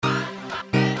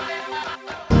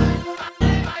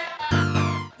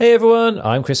Hey everyone,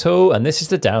 I'm Chris Hall and this is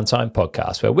the Downtime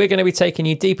Podcast, where we're going to be taking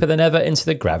you deeper than ever into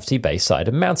the gravity-based side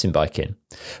of mountain biking.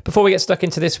 Before we get stuck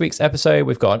into this week's episode,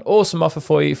 we've got an awesome offer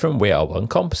for you from We Are One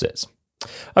Composites.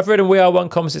 I've ridden We Are One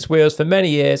Composites wheels for many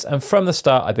years, and from the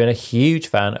start I've been a huge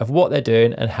fan of what they're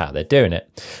doing and how they're doing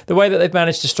it. The way that they've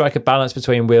managed to strike a balance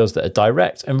between wheels that are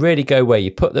direct and really go where you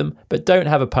put them, but don't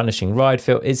have a punishing ride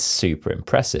feel is super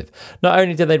impressive. Not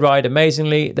only do they ride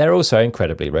amazingly, they're also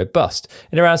incredibly robust.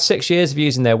 In around 6 years of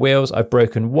using their wheels, I've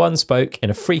broken one spoke in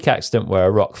a freak accident where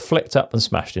a rock flicked up and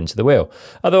smashed into the wheel.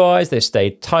 Otherwise, they've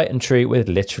stayed tight and true with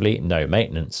literally no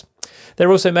maintenance.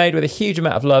 They're also made with a huge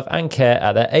amount of love and care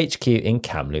at their HQ in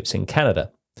Kamloops in Canada.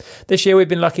 This year we've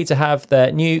been lucky to have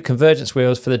their new convergence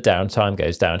wheels for the Downtime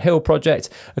Goes Downhill project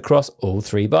across all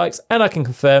three bikes, and I can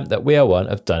confirm that We Are One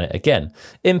have done it again.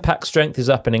 Impact strength is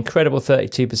up an incredible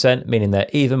 32%, meaning they're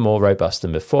even more robust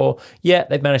than before, yet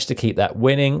they've managed to keep that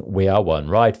winning We Are One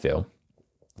ride feel.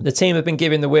 The team have been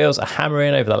giving the wheels a hammer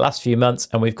in over the last few months,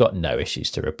 and we've got no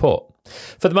issues to report.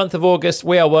 For the month of August,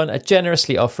 We Are One are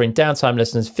generously offering Downtime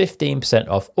listeners 15%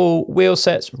 off all wheel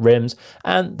sets, rims,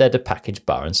 and their package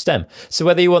bar and stem. So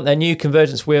whether you want their new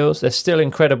convergence wheels, their still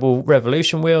incredible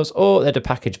Revolution wheels, or their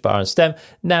package bar and stem,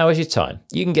 now is your time.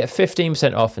 You can get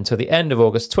 15% off until the end of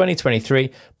August 2023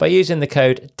 by using the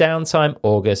code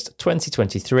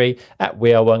DOWNTIMEAUGUST2023 at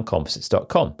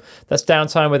weareonecomposites.com. That's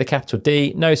downtime with a capital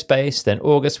D, no space, then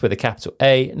August with a capital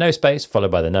A, no space, followed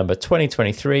by the number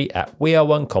 2023 at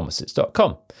weareonecomposites.com.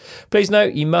 Please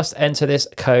note you must enter this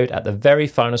code at the very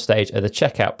final stage of the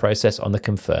checkout process on the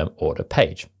confirm order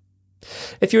page.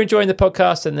 If you're enjoying the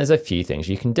podcast, then there's a few things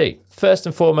you can do. First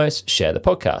and foremost, share the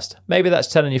podcast. Maybe that's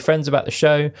telling your friends about the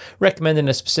show, recommending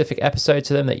a specific episode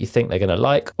to them that you think they're going to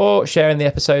like, or sharing the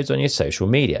episodes on your social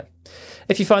media.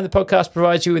 If you find the podcast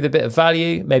provides you with a bit of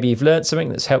value, maybe you've learned something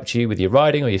that's helped you with your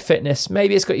riding or your fitness,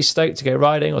 maybe it's got you stoked to go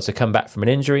riding or to come back from an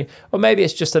injury, or maybe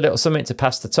it's just a little something to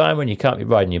pass the time when you can't be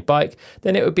riding your bike,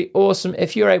 then it would be awesome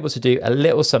if you're able to do a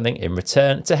little something in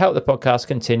return to help the podcast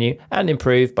continue and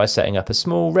improve by setting up a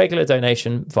small regular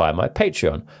donation via my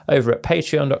Patreon over at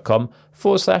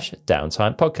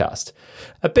patreon.com/Downtime Podcast.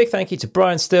 A big thank you to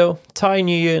Brian Still, Ty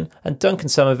Nguyen, and Duncan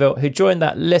Somerville, who joined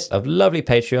that list of lovely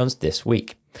Patreons this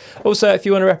week. Also, if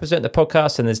you want to represent the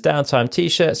podcast, then there's Downtime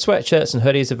t-shirts, sweatshirts and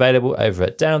hoodies available over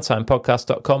at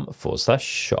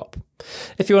downtimepodcast.com/shop.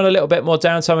 If you want a little bit more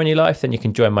downtime in your life, then you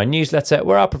can join my newsletter,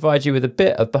 where I'll provide you with a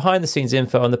bit of behind the scenes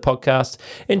info on the podcast,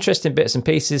 interesting bits and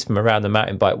pieces from around the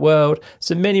mountain bike world,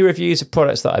 some mini reviews of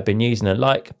products that I've been using and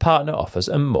like, partner offers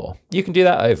and more. You can do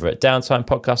that over at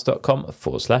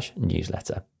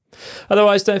downtimepodcast.com/newsletter.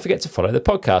 Otherwise, don't forget to follow the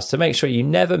podcast to make sure you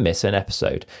never miss an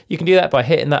episode. You can do that by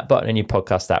hitting that button in your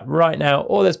podcast app right now,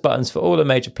 or there's buttons for all the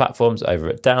major platforms over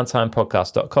at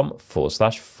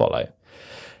downtimepodcast.com/follow.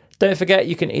 Don't forget,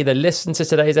 you can either listen to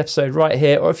today's episode right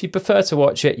here, or if you prefer to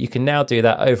watch it, you can now do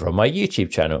that over on my YouTube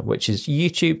channel, which is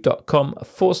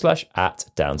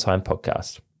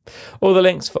youtube.com/@downtimepodcast. All the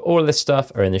links for all of this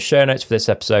stuff are in the show notes for this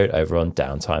episode over on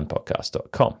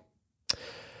downtimepodcast.com.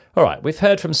 All right, we've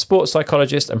heard from sports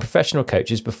psychologists and professional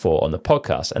coaches before on the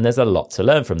podcast, and there's a lot to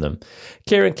learn from them.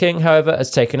 Ciaran King, however, has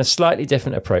taken a slightly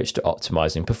different approach to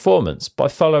optimizing performance by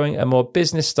following a more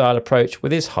business-style approach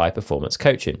with his high-performance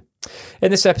coaching.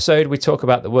 In this episode, we talk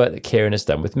about the work that Ciaran has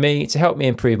done with me to help me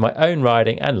improve my own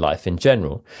riding and life in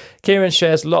general. Ciaran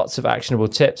shares lots of actionable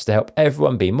tips to help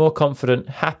everyone be more confident,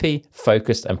 happy,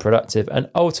 focused and productive, and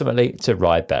ultimately to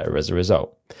ride better as a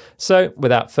result. So,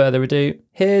 without further ado,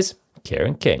 here's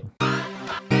Ciaran King.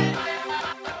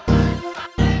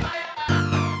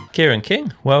 Ciaran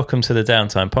King, welcome to the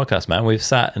Downtime Podcast, man. We've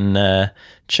sat and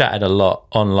chatted a lot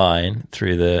online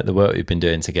through the work we've been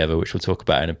doing together, which we'll talk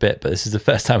about in a bit, but this is the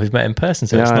first time we've met in person,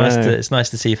 so it's nice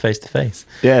to see you face to face.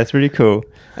 Yeah, it's really cool.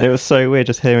 And it was so weird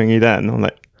just hearing you then. I'm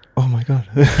like, oh my God.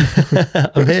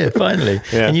 I'm here, finally.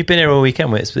 Yeah. And you've been here all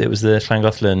weekend. It was the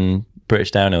Llangollen British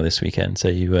Downhill this weekend, so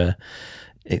you were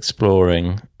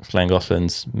exploring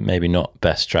Llangollen's maybe not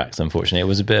best tracks, unfortunately. It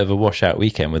was a bit of a washout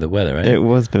weekend with the weather, right? It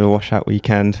was a bit of a washout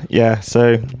weekend, yeah.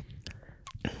 So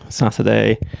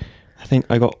Saturday, I think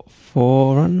I got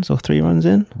 4 runs or 3 runs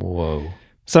in. Whoa.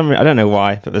 I don't know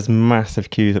why, but there's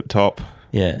massive queues up top.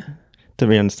 Yeah. Don't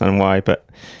really understand why, but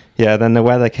yeah, then the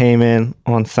weather came in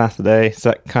on Saturday,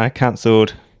 so that kind of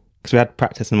cancelled, because we had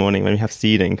practice in the morning when we have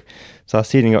seeding. So our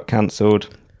seeding got cancelled,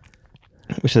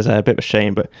 which is a bit of a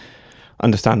shame, but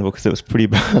understandable because it was pretty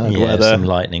bad weather. Some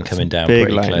lightning coming down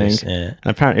pretty close. Yeah. And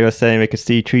apparently they were saying they could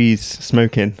see trees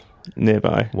smoking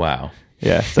nearby. Wow.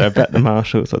 Yeah, so I bet the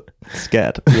marshals are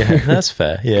scared. Yeah, that's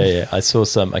fair. Yeah. I saw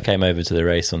some. I came over to the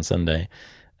race on Sunday,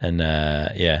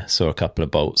 and saw a couple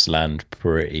of bolts land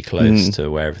pretty close to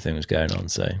where everything was going on.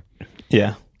 So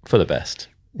Yeah. for the best.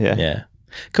 Yeah.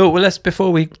 Cool. Well,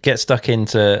 before we get stuck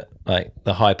into like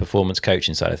the high performance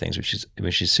coaching side of things,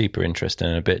 which is super interesting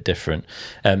and a bit different,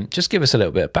 just give us a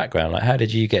little bit of background. Like, how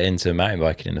did you get into mountain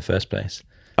biking in the first place?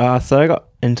 So I got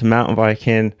into mountain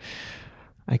biking,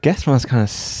 I guess when I was kind of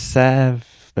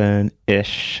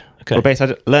 7-ish. Okay. Well,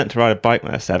 basically, I learned to ride a bike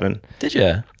when I was 7. Did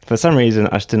you? For some reason,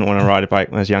 I just didn't want to ride a bike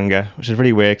when I was younger, which is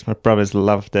really weird because my brothers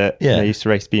loved it. Yeah. They used to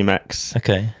race BMX.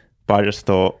 Okay. But I just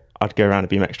thought I'd go around a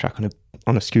BMX track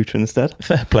on a scooter instead.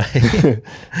 Fair play.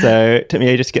 So it took me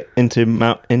ages to get into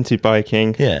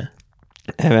biking. Yeah.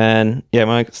 And then, when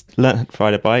I learned to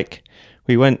ride a bike,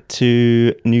 we went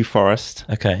to New Forest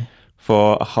Okay.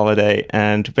 for a holiday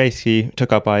and basically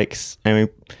took our bikes and we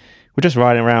were just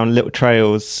riding around little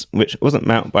trails, which wasn't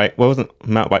mountain bike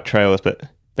trails, but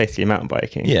basically mountain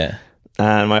biking. Yeah.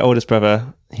 And my oldest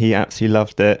brother, he absolutely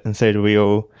loved it, and so did we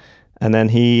all. And then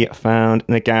he found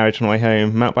in a garage on the way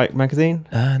home Mountain Bike magazine.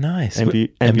 Ah, nice.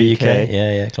 MBUK.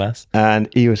 Yeah, class. And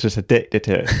he was just addicted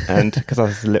to it. And because I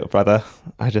was his little brother,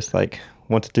 I just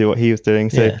wanted to do what he was doing.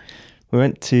 So we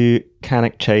went to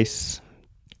Cannock Chase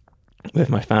with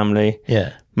my family.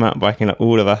 Yeah. Mountain biking, like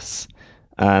all of us.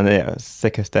 And it was the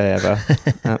sickest day ever.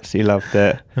 Absolutely loved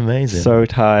it. Amazing. So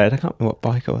tired. I can't remember what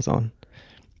bike I was on.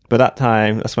 But that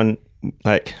time, that's when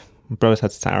my brothers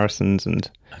had Saracens and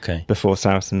before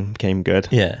Saracen became good.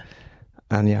 Yeah.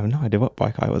 And I have no idea what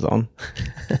bike I was on.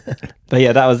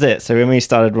 But that was it. So when we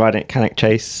started riding at Cannock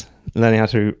Chase, learning how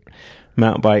to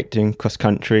mountain bike, doing cross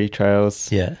country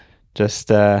trails. Yeah. Just,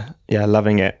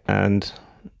 loving it. And,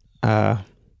 then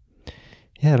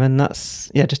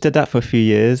just did that for a few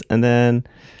years. And then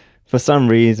for some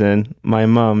reason, my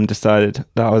mum decided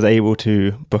that I was able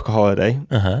to book a holiday.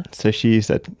 Uh-huh. So she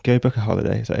said, go book a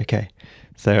holiday. I said, okay.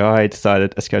 So I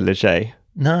decided, let's go to Leger.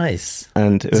 Nice.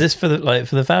 And is this for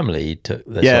the family you took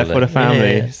this holiday? For the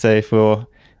family. Yeah. So for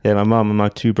my mum and my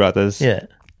 2 brothers. Yeah.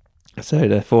 So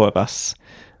the 4 of us.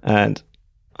 And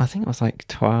I think I was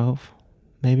 12,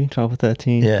 maybe 12 or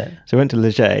 13. Yeah. So I went to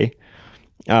Leger.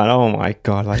 And oh my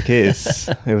God, it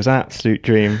was an absolute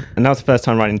dream. And that was the first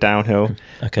time riding downhill.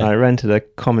 Okay. And I rented a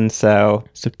Common Sail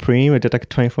Supreme. I did a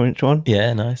 24-inch one.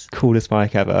 Yeah, nice. Coolest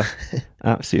bike ever.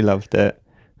 Absolutely loved it.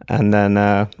 And then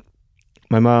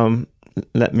my mum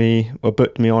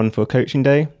booked me on for a coaching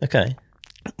day. Okay.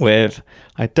 With,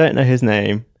 I don't know his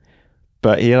name,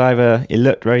 but he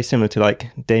looked very similar to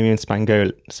Damien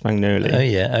Spagnoli. Oh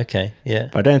yeah, okay, yeah.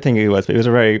 But I don't think he was, but he was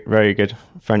a very, very good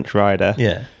French rider.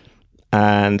 Yeah.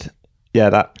 And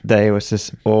that day was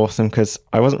just awesome because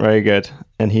I wasn't very good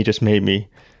and he just made me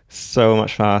so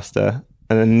much faster.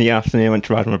 And then in the afternoon I went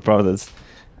to ride with my brothers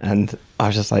and I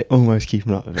was just almost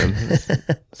keeping up with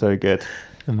him. So good.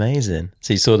 Amazing.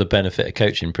 So you saw the benefit of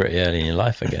coaching pretty early in your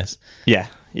life, I guess. Yeah.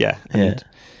 And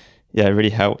it really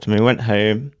helped. I mean, we went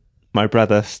home. My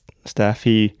brother, Steph,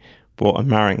 he bought a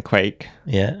Marin Quake.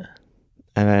 Yeah.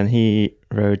 And then he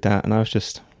rode that and I was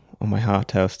just on my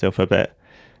hardtail still for a bit.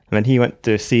 And then he went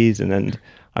to a season and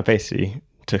I basically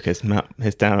took his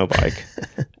downhill bike.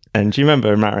 And do you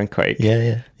remember a Marin Quake?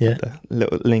 Yeah. The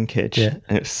little linkage. Yeah.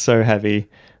 And it was so heavy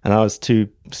and I was too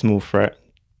small for it.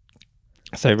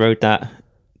 So I rode that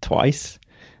twice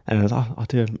and I was I'll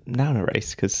do a downhill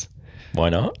race because... Why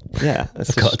not? Yeah.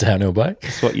 I've got a downhill bike.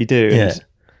 That's what you do. Yeah.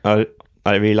 And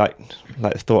I really like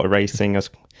the thought of racing. I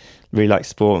really like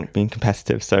sport, being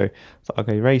competitive. So I'll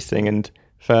go racing. And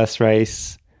first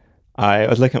race... I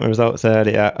was looking at my results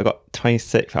earlier. I got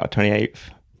 26th out of 28th.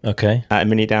 Okay. At a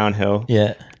mini downhill.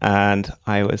 Yeah. And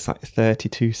I was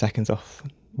 32 seconds off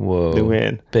the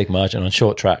win. Big margin on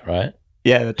short track, right?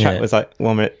 Yeah, the track was 1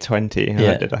 minute 20 and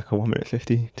I did a 1 minute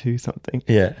 52 something.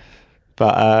 Yeah.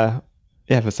 But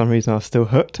for some reason I was still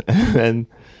hooked. And then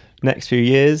next few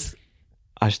years,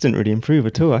 I just didn't really improve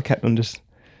at all. I kept on just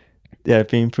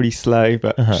being pretty slow,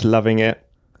 but just loving it.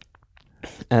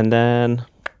 And then...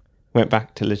 went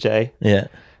back to Leger. Yeah.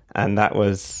 And that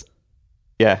was,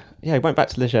 I went back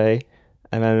to Leger.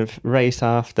 And then race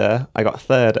after, I got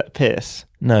 3rd at Pierce.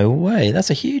 No way. That's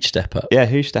a huge step up. Yeah,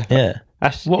 huge step up. Yeah.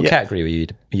 What category were you?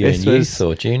 Were you in youth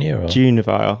or junior? Or?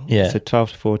 Juvenile. Yeah. So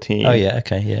 12 to 14. Oh, yeah.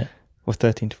 Okay, yeah. Or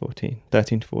 13 to 14.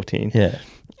 13 to 14. Yeah.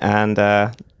 And,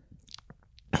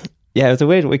 it was a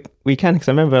weird weekend because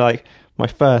I remember, my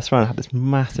first run, I had this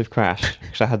massive crash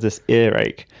because I had this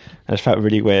earache. And it felt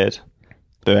really weird.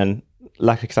 But then,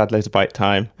 luckily, because I had loads of bike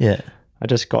time, I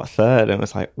just got 3rd and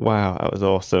was wow, that was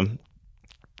awesome.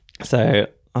 So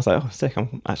I was oh, sick,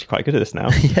 I'm actually quite good at this now.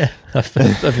 Yeah,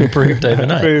 I've improved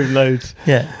overnight. Improved loads.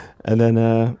 Yeah. And then,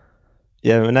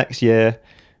 the next year,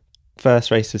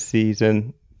 first race of the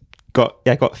season,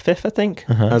 got fifth, I think.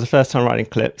 That was the first time riding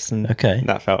clips, and Okay.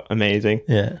 that felt amazing.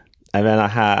 Yeah. And then I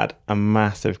had a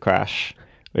massive crash,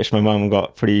 which my mum got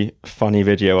a pretty funny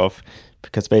video of,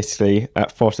 because basically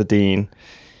at Forest Dean,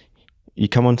 you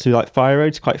come onto like fire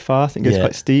roads quite fast and it goes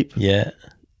quite steep. Yeah.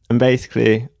 And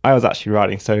basically, I was actually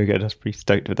riding so good, I was pretty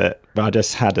stoked with it. But I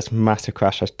just had this massive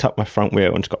crash. I tucked my front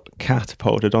wheel and just got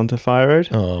catapulted onto fire road.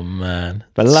 Oh man.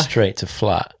 But straight to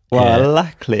flat. Well,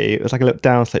 luckily, it was like a little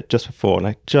downslope just before, and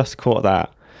I just caught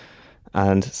that.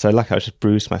 And so luckily, I just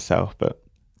bruised myself, but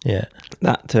yeah,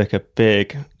 that took a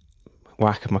big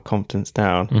whack of my confidence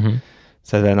down. Mm-hmm.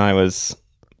 So then I was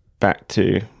back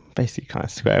to basically kind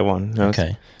of square one. I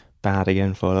was bad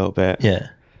again for a little bit. Yeah.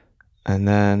 And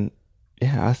then,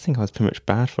 yeah, I think I was pretty much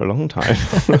bad for a long time.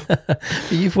 But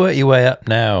you've worked your way up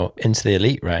now into the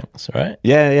elite ranks, right?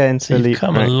 Yeah, into elite ranks. You've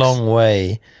come a long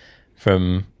way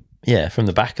from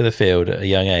the back of the field at a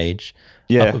young age,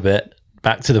 up a bit,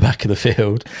 back to the back of the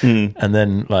field, and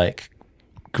then like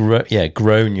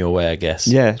grown your way, I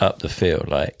guess, up the field.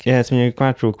 Like, yeah, it's been a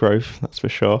gradual growth, that's for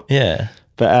sure. Yeah.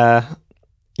 But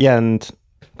and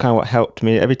kind of what helped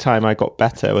me every time I got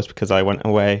better was because I went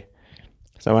away.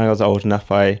 So when I was old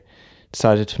enough, I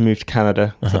decided to move to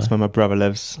Canada, because that's where my brother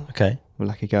lives. Okay. I'm a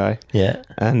lucky guy. Yeah.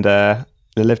 And they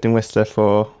lived in Worcester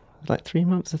for like 3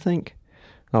 months, I think.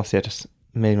 And obviously, I just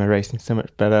made my racing so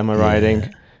much better, my riding,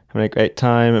 having a great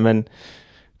time. And then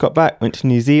got back, went to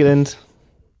New Zealand.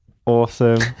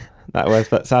 Awesome. That was,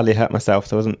 but sadly hurt myself,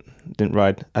 so didn't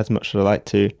ride as much as I like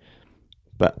to.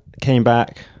 But came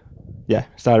back,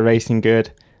 started racing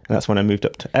good. And that's when I moved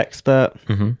up to expert.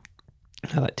 Mm-hmm. I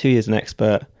had like 2 years in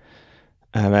expert,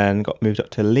 and then got moved up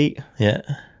to elite. Yeah.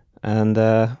 And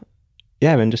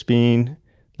then just being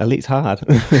elite's hard.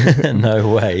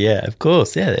 No way. Yeah, of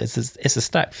course. Yeah, it's a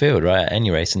stacked field, right? Any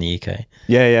race in the UK.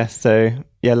 Yeah. So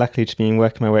luckily just been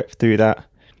working my way up through that.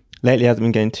 Lately hasn't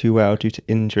been going too well due to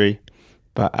injury,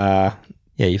 but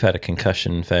you've had a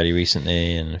concussion fairly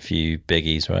recently and a few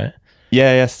biggies, right?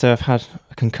 Yeah. So I've had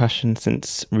a concussion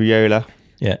since Riola.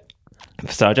 Yeah.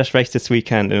 So I just raced this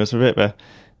weekend, and it was a bit of a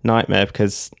nightmare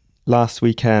because last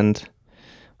weekend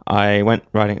I went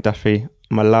riding at Duffy.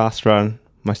 My last run,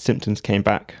 my symptoms came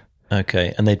back.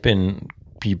 Okay, and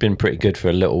you've been pretty good for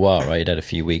a little while, right? You'd had a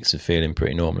few weeks of feeling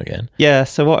pretty normal again. Yeah,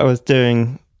 so what I was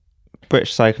doing,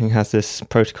 British cycling has this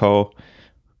protocol,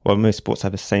 well, most sports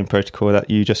have the same protocol,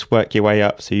 that you just work your way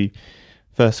up. So you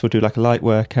first will do like a light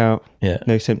workout,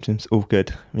 no symptoms, all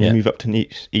good. And you move up to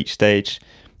each stage.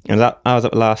 And I was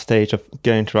at the last stage of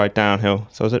going to ride downhill.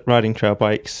 So I was riding trail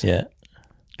bikes. Yeah.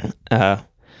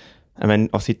 And then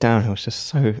obviously downhill is just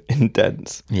so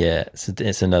intense. Yeah,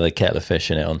 it's another kettle of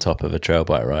fish in it on top of a trail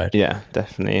bike ride. Yeah,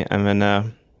 definitely. And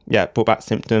then, brought back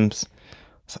symptoms.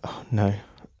 I was like, oh no.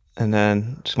 And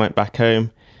then just went back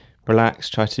home,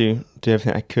 relaxed, tried to do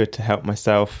everything I could to help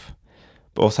myself,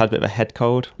 but also had a bit of a head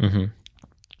cold,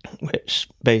 which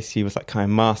basically was like kind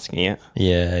of masking it.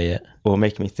 Yeah. Or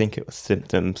making me think it was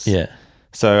symptoms. Yeah.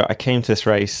 So I came to this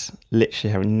race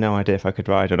literally having no idea if I could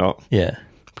ride or not. Yeah.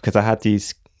 Because I had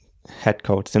these head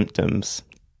cold symptoms.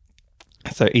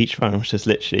 So each run was just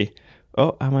literally,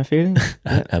 oh, how am I feeling?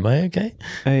 Am I okay?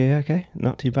 Oh yeah, okay,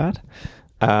 not too bad.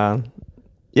 And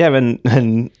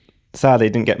sadly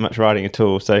didn't get much riding at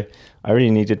all. So I really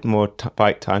needed more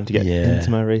bike time to get into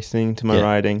my racing, to my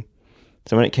riding.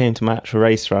 So when it came to my actual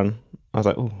race run, I was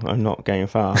like, oh, I'm not going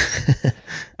fast.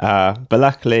 But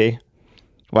luckily,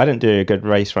 I didn't do a good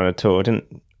race run at all. I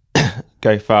didn't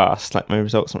go fast. Like, my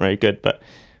results weren't very good, but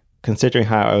considering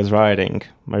how I was riding,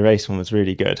 my race one was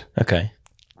really good. Okay.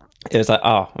 It was like,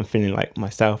 I'm feeling like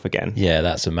myself again. Yeah,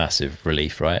 that's a massive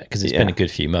relief, right? Because it's been a good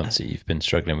few months that you've been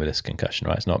struggling with this concussion,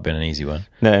 right? It's not been an easy one.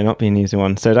 No, not been an easy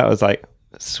one. So that was like,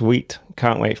 sweet.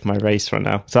 Can't wait for my race run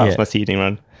now. So that was my seeding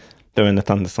run. Then when the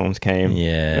thunderstorms came,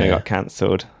 and it got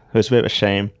cancelled. It was a bit of a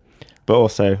shame, but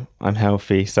also I'm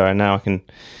healthy, so now I can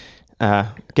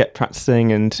get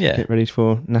practicing and get ready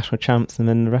for national champs and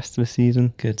then the rest of the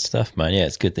season. Good stuff, man. Yeah,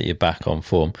 it's good that you're back on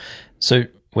form. So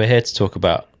we're here to talk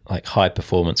about like high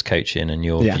performance coaching and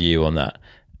your view on that.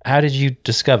 How did you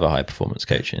discover high performance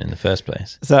coaching in the first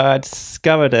place? So I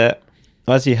discovered it,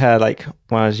 as you heard, like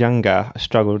when I was younger, I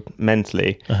struggled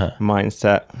mentally,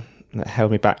 mindset that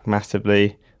held me back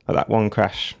massively. Like that one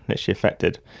crash literally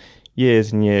affected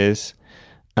years and years.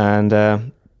 And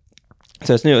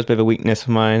so I knew it was a bit of a weakness of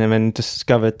mine, and then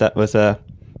discovered that was my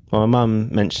mum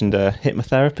mentioned a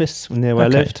hypnotherapist near where I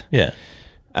lived. Yeah.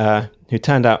 Who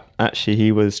turned out, actually,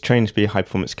 he was trained to be a high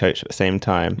performance coach at the same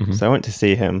time. So I went to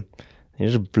see him. He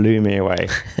just blew me away.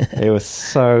 It was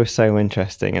so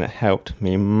interesting, and it helped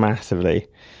me massively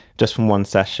just from one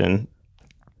session.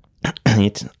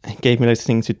 he gave me loads of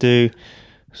things to do.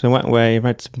 So I went away,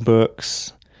 read some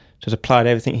books, just applied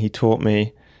everything he taught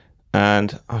me,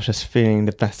 and I was just feeling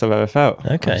the best I've ever felt.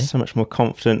 Okay. I was so much more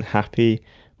confident, happy,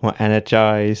 more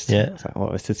energized. Yeah. I was like,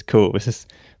 oh, this is cool. This is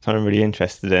something I'm really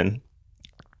interested in.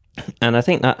 And I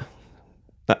think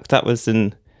that was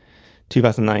in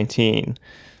 2019.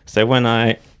 So when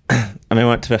I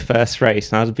went to the first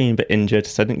race, and I was being a bit injured,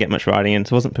 so I didn't get much riding in,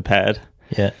 so I wasn't prepared.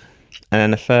 Yeah. And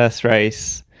then the first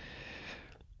race,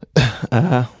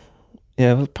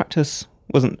 practice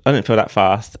I didn't feel that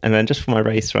fast. And then just for my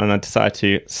race run, I decided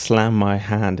to slam my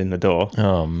hand in the door.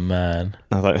 Oh, man.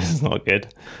 I was like, this is not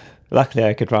good. Luckily,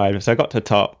 I could ride. So I got to the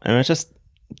top, and I was just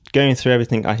going through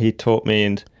everything he taught me,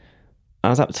 and I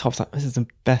was at the top. I was like, this is the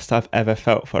best I've ever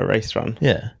felt for a race run.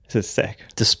 Yeah. This is sick.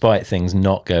 Despite things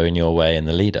not going your way in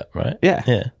the lead up, right? Yeah.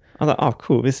 Yeah. I was like, oh,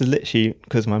 cool. This is literally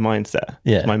because of my mindset.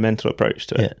 Yeah. My mental approach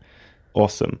to it. Yeah.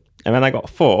 Awesome. And then I got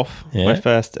fourth, my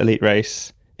first elite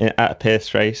race at a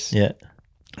Pierce race. Yeah.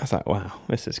 I was like, wow,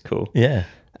 this is cool. Yeah.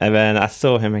 And then I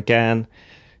saw him again,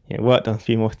 worked on a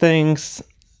few more things.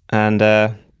 And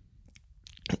then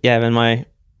I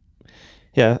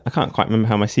can't quite remember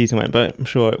how my season went, but I'm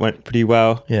sure it went pretty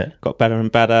well. Yeah. Got better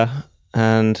and better.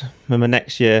 And remember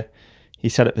next year, he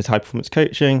set up his high performance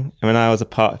coaching, and then I was a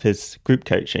part of his group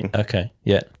coaching. Okay.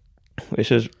 Yeah.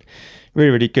 Which was really,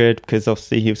 really good because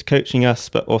obviously he was coaching us,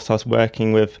 but also I was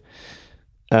working with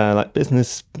like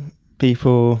business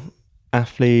people,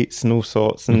 athletes, and all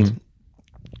sorts, and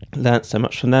learnt so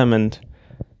much from them. And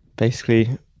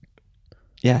basically,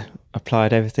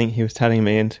 applied everything he was telling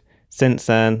me. And since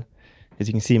then, as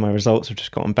you can see, my results have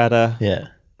just gotten better. Yeah.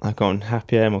 I've gotten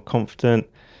happier, more confident,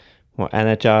 more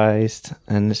energized,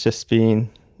 and it's just been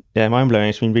mind-blowing.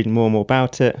 It's been reading more and more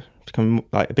about it. It's become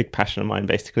like a big passion of mine,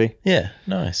 basically. Yeah,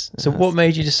 nice. So what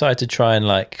made you decide to try and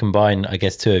like combine, I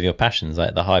guess, two of your passions,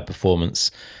 like the high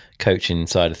performance coaching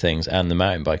side of things and the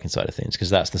mountain biking side of things? Because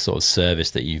that's the sort of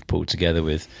service that you've pulled together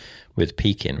with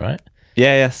Peakin, right?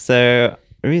 Yeah. So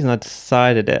the reason I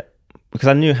decided it, because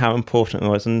I knew how important it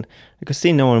was, and I could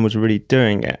see no one was really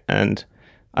doing it, and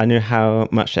I knew how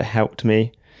much it helped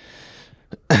me.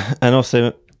 And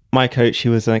also, my coach, he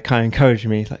was kind of encouraging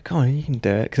me, like, "Come on, you can do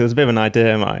it," because it was a bit of an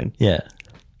idea of mine. Yeah.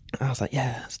 I was like,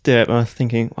 "Yeah, let's do it." But I was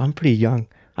thinking, I'm pretty young.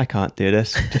 I can't do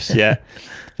this just yet.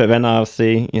 But then I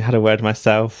obviously had a word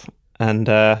myself, and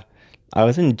I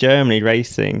was in Germany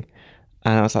racing,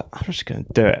 and I was like, I'm just going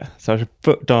to do it. So I was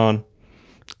booked on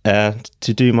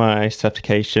to do my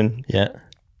certification. Yeah.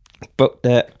 Booked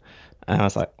it, and I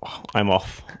was like, oh, I'm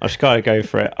off. I just got to go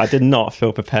for it. I did not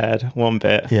feel prepared one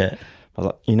bit. Yeah. I was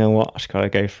like, you know what? I just got to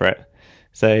go for it.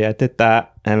 So I did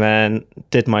that, and then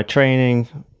did my training,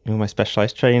 my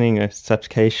specialized training, a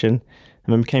certification,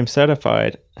 and then became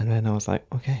certified. And then I was like,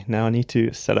 okay, now I need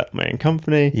to set up my own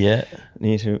company. Yeah. I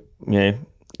need to,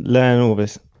 learn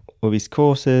all these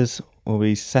courses, all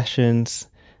these sessions,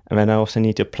 and then I also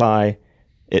need to apply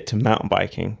it to mountain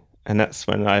biking. And that's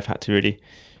when I've had to really,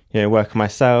 work on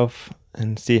myself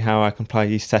and see how I can apply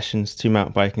these sessions to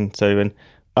mountain biking, so then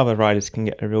other riders can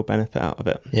get a real benefit out of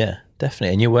it. Yeah,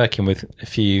 definitely. And you're working with a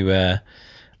few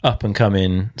up and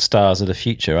coming stars of the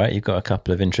future, right? You've got a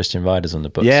couple of interesting riders on the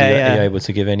books. Are you able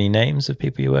to give any names of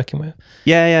people you're working with?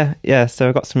 Yeah. So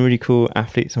I've got some really cool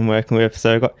athletes I'm working with.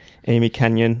 So I've got Amy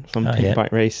Kenyon from Pink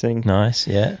Bike Racing. Nice,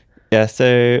 yeah. Yeah, so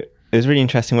it was really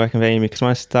interesting working with Amy, because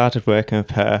when I started working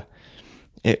with her,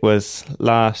 it was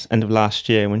end of last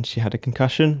year when she had a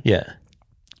concussion. Yeah.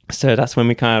 So that's when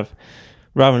we kind of,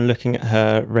 rather than looking at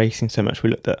her racing so much, we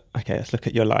looked at, okay, let's look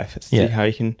at your life. Let's see how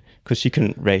you can, because she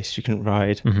couldn't race, she couldn't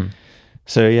ride. Mm-hmm.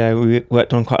 So we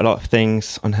worked on quite a lot of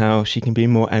things on how she can be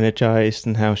more energized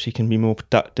and how she can be more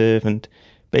productive and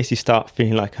basically start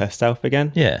feeling like herself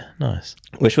again. Yeah, nice.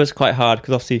 Which was quite hard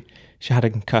because obviously she had a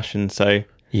concussion, so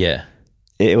yeah,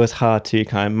 it was hard to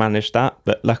kind of manage that.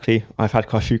 But luckily I've had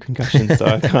quite a few concussions, so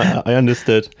I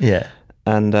understood. Yeah.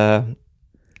 And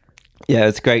yeah,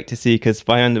 it's great to see, because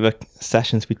by the end of the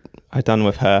sessions I'd done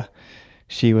with her,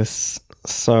 she was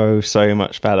so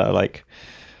much better. Like,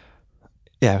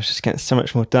 yeah, I was just getting so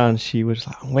much more done. She was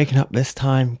like, I'm waking up this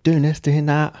time, doing this, doing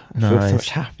that. I feel so much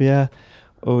happier.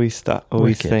 All these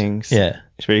things. Yeah.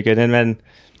 It's really good. And then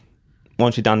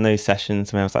once we'd done those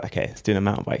sessions, I was like, okay, let's do the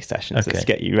mountain bike sessions. Let's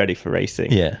get you ready for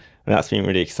racing. Yeah. And that's been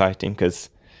really exciting because,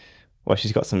 well,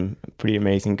 she's got some pretty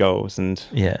amazing goals and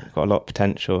got a lot of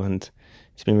potential, and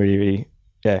it's been really,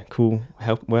 really cool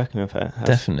working with her.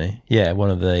 Definitely. Yeah, one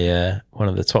of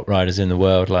the top riders in the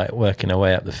world, like working her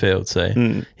way up the field. So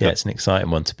it's an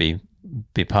exciting one to be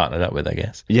partnered up with, I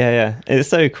guess. Yeah. It's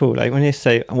so cool. Like when you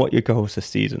say what your goals this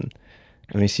season,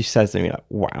 I mean, she says them, you're like,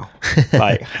 wow,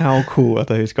 like how cool are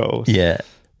those goals? Yeah,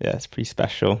 it's pretty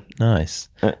special. nice.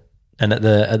 And at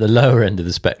the lower end of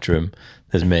the spectrum,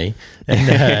 there's me.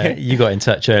 And you got in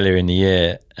touch earlier in the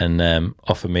year and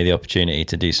offered me the opportunity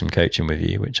to do some coaching with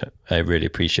you, which I really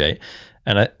appreciate.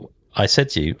 And I said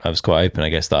to you, I was quite open, I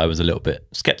guess, that I was a little bit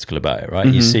skeptical about it, right?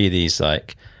 You see these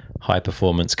like high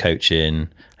performance coaching,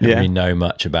 I didn't really know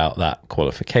much about that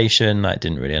qualification. I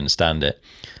didn't really understand it.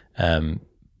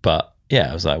 But yeah,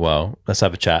 I was like, well, let's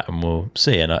have a chat and we'll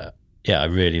see. And I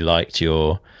really liked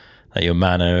your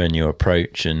manner and your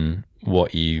approach and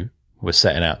what you were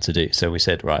setting out to do. So we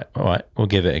said, all right, we'll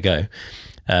give it a go.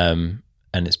 And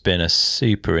it's been a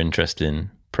super interesting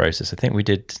process. I think we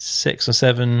did 6 or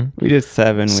 7. We did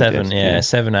 7.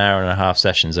 7 hour-and-a-half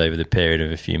sessions over the period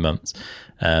of a few months.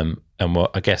 And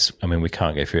what we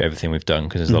can't go through everything we've done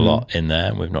because there's a lot in there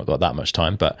and we've not got that much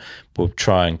time, but we'll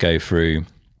try and go through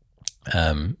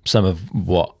some of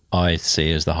what I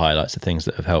see as the highlights of things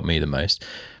that have helped me the most.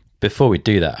 Before we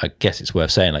do that, I guess it's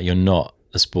worth saying, like, you're not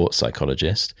a sports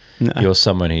psychologist. No. You're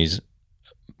someone who's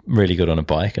really good on a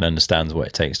bike and understands what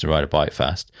it takes to ride a bike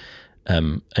fast.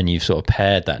 And you've sort of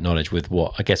paired that knowledge with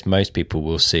what I guess most people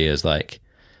will see as like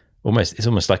it's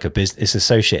almost like a business. It's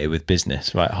associated with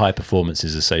business, right? High performance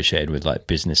is associated with like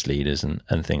business leaders and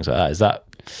things like that. Is that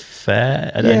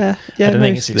fair? I don't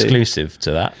think it's exclusive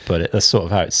to that, but that's sort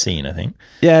of how it's seen, I think.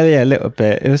 Yeah, a little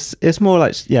bit. It's more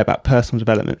like about personal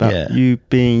development, about you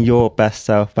being your best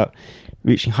self, about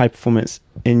reaching high performance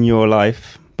in your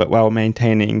life, but while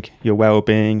maintaining your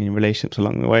well-being and relationships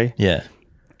along the way. Yeah.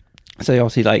 So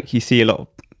obviously, like, you see a lot of,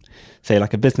 say,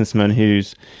 like a businessman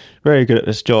who's very good at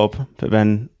this job, but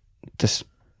then just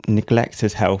neglects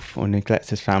his health or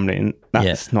neglects his family, and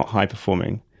that's not high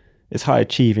performing. It's high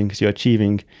achieving because you're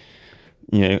achieving,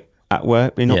 at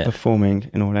work, but you're not performing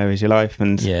in all areas of your life.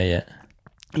 And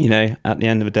at the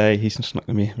end of the day, he's just not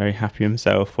going to be very happy with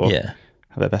himself or have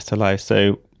a better life.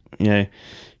 So you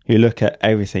look at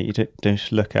everything. You don't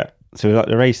just look at, so like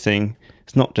the racing,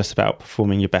 it's not just about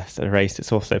performing your best at a race,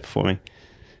 it's also performing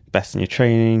best in your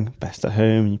training, best at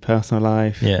home, in your personal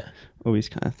life, all these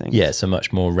kind of things. Yeah, it's a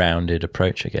much more rounded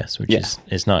approach, I guess, which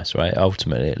is nice, right?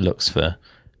 Ultimately, it looks for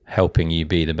helping you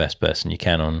be the best person you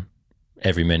can on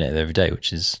every minute of every day,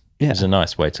 which is a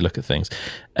nice way to look at things.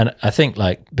 And I think,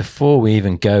 like, before we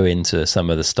even go into some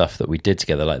of the stuff that we did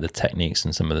together, like the techniques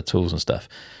and some of the tools and stuff,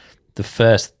 the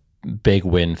first big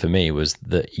win for me was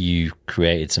that you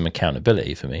created some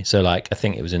accountability for me. So, like, I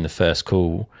think it was in the first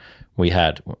call we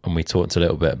had, and we talked a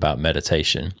little bit about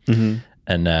meditation.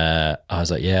 And I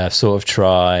was like, I've sort of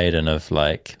tried and I've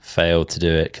like failed to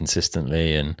do it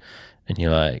consistently. And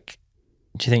you're like,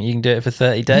 do you think you can do it for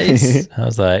 30 days? I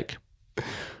was like,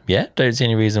 don't see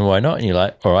any reason why not. And you're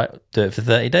like, all right, do it for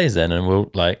 30 days then. And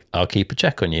I'll keep a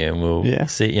check on you and we'll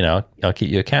see, I'll keep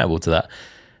you accountable to that.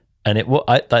 And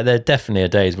there definitely are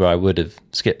days where I would have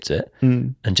skipped it.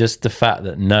 And just the fact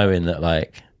that knowing that,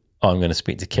 like, I'm going to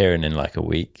speak to Ciaran in like a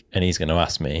week and he's going to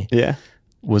ask me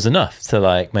was enough to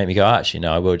like make me go, actually,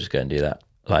 no, I will just go and do that.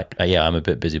 Like, I'm a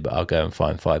bit busy, but I'll go and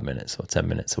find 5 minutes or 10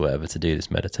 minutes or whatever to do this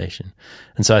meditation.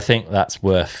 And so I think that's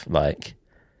worth, like,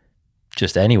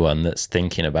 just anyone that's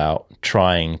thinking about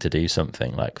trying to do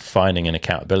something, like finding an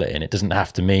accountability. And it doesn't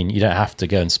have to mean you don't have to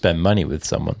go and spend money with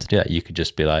someone to do that. You could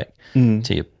just be like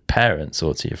to your parents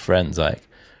or to your friends, like,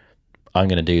 I'm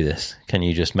going to do this. Can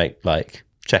you just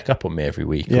check up on me every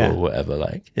week or whatever?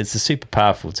 Like, it's a super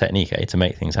powerful technique, to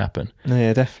make things happen.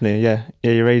 Yeah, definitely. Yeah,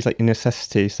 you raise like your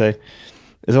necessity. So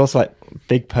there's also like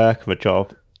big perk of a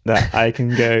job that I can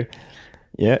go,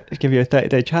 give you a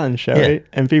 30-day challenge, shall we?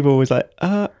 And people always like,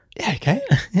 okay.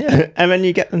 And then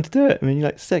you get them to do it. I mean, you're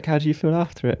like, sick, how do you feel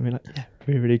after it? I mean, like,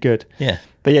 really, really good. Yeah.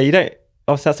 But you don't,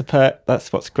 obviously that's a perk.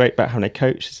 That's what's great about having a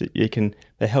coach, is that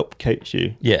they help coach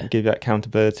you. Yeah. Give you that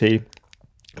accountability.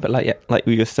 But like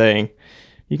we were saying,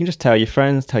 you can just tell your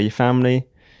friends, tell your family,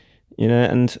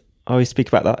 and I always speak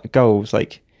about that, goals.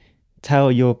 Like,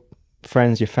 tell your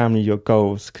friends, your family, your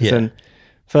goals, because then,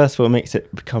 first of all, it makes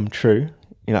it become true.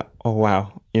 You're like, oh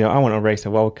wow, I want to race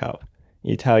a World Cup.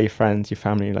 You tell your friends, your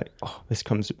family, you're like, oh, this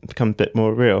becomes a bit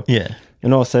more real. Yeah.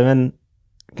 And also then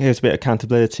here's a bit of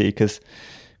accountability, because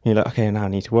you're like, okay, now I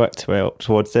need to work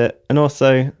towards it. And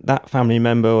also that family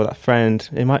member or that friend,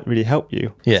 it might really help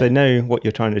you. Yeah. So they know what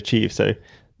you're trying to achieve, so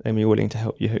they'll be willing to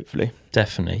help you, hopefully.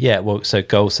 Definitely. Yeah, well, so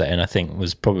goal setting, I think,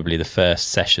 was probably the first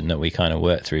session that we kind of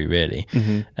worked through, really.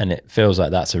 And it feels like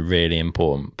that's a really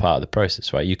important part of the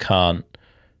process, right?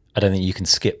 I don't think you can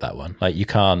skip that one. Like, you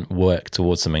can't work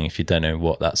towards something if you don't know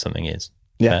what that something is.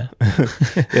 Yeah.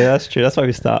 Yeah, that's true. That's why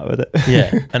we start with it.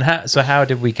 Yeah. And how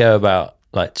did we go about,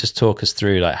 like, just talk us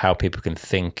through, like, how people can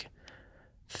think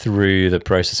through the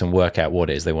process and work out what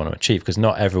it is they want to achieve. Because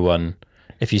not everyone,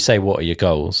 if you say, what are your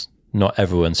goals? Not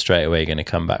everyone's straight away going to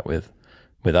come back with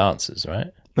answers,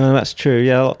 right? No, that's true.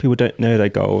 Yeah, a lot of people don't know their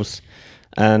goals.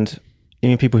 And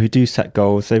even people who do set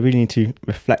goals, they really need to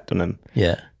reflect on them.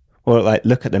 Yeah. Or like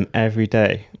look at them every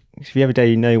day. If every day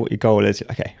you know what your goal is,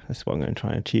 okay, that's what I'm going to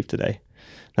try and achieve today.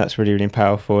 That's really, really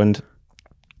powerful. And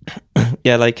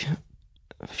yeah, like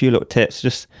a few little tips.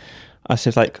 Just, I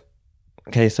said like,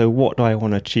 okay, so what do I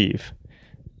want to achieve?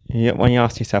 When you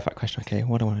ask yourself that question, okay,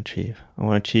 what do I want to achieve? I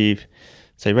want to achieve,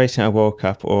 say, racing at a World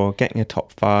Cup or getting a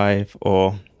top 5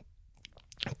 or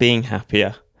being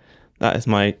happier. That is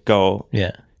my goal.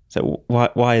 Yeah. So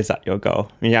why is that your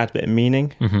goal? I mean, you add a bit of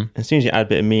meaning. Mm-hmm. As soon as you add a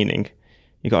bit of meaning,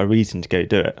 you got a reason to go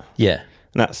do it. Yeah.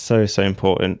 And that's so, so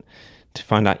important to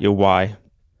find out your why.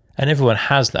 And everyone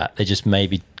has that. They just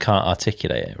maybe can't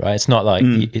articulate it, right? It's not like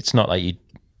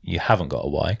you haven't got a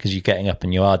why, because you're getting up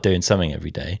and you are doing something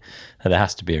every day, and there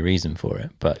has to be a reason for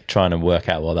it. But trying to work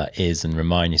out what that is and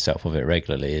remind yourself of it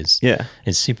regularly is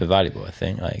super valuable, I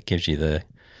think. Like, it gives you the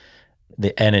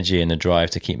energy and the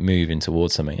drive to keep moving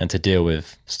towards something and to deal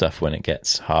with stuff when it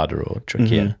gets harder or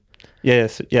trickier.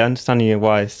 Mm-hmm. Yeah, understanding your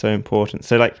why is so important.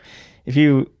 So like, if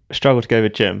you struggle to go to the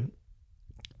gym,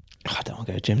 I don't want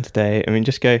to go to the gym today. I mean,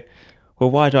 just go, well,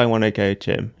 why do I want to go to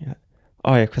the gym?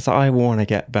 Oh yeah, because I want to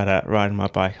get better at riding my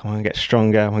bike. I want to get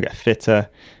stronger. I want to get fitter.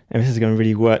 And this is going to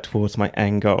really work towards my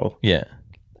end goal. Yeah.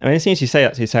 I mean, as soon as you say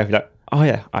that to yourself, you're like, oh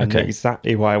yeah, I know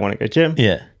exactly why I want to go to the gym.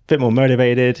 Yeah. Bit more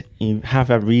motivated. You have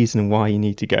a reason why you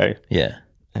need to go. Yeah.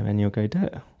 And then you'll go do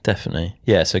it. Definitely.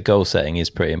 Yeah. So goal setting is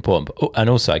pretty important. And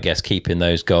also, I guess, keeping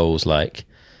those goals like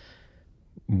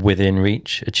within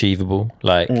reach, achievable.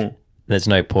 Like, there's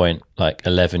no point, like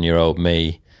 11-year-old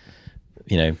me,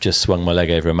 just swung my leg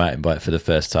over a mountain bike for the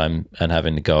first time and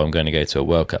having to go, I'm going to go to a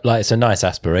World Cup. Like, it's a nice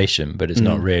aspiration, but it's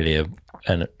not really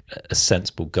a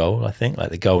sensible goal, I think. Like,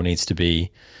 the goal needs to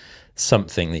be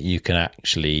something that you can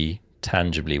actually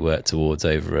tangibly work towards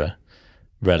over a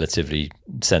relatively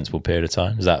sensible period of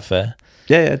time. Is that fair?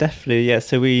 Yeah, definitely. Yeah,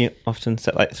 so we often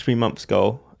set like a 3 month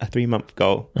goal, three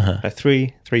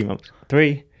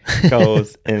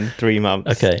goals in 3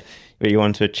 months. Okay. That you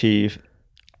want to achieve.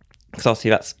 Because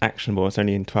obviously that's actionable. It's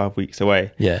only in 12 weeks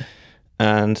away. Yeah.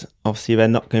 And obviously they're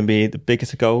not going to be the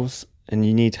biggest of goals, and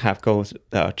you need to have goals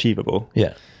that are achievable.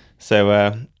 Yeah. So,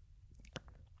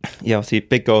 obviously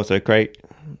big goals are great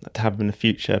to have in the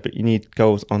future, but you need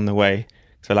goals on the way.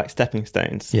 So like stepping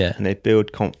stones. Yeah. And they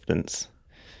build confidence.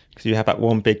 Because you have that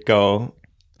one big goal,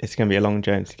 it's going to be a long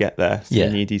journey to get there. So you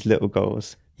need these little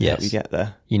goals. Yes. Help you get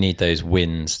there. You need those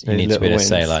wins. You need to be able to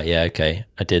say like, yeah, okay,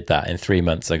 I did that in 3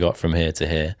 months. I got from here to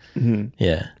here. Mm-hmm.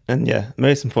 Yeah. And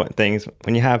most important thing is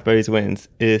when you have those wins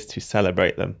is to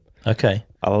celebrate them. Okay.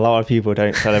 A lot of people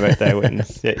don't celebrate their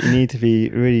wins. Yeah, you need to be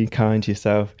really kind to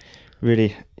yourself,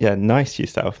 really, nice to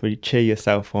yourself, really cheer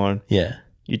yourself on. Yeah.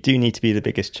 You do need to be the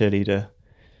biggest cheerleader,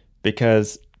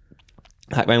 because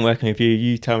like when working with you,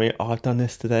 you tell me, oh, I've done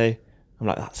this today. I'm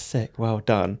like, that's sick. Well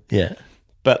done. Yeah.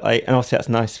 But like, and obviously that's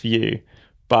nice for you,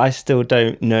 but I still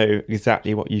don't know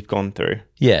exactly what you've gone through.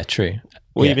 Yeah, true.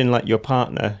 Or even like your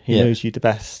partner who knows you the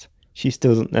best, she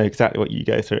still doesn't know exactly what you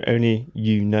go through. Only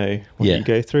you know what you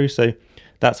go through. So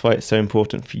that's why it's so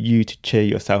important for you to cheer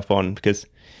yourself on, because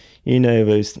you know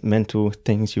those mental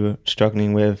things you were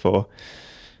struggling with, or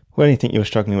anything you were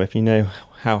struggling with, you know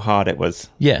how hard it was.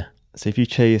 Yeah. So if you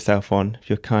cheer yourself on, if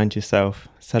you're kind to yourself,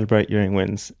 celebrate your own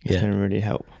wins, it's going to really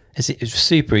help. It's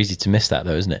super easy to miss that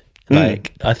though, isn't it?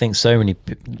 Like, I think so many,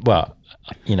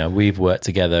 we've worked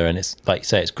together, and it's like you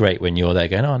say, it's great when you're there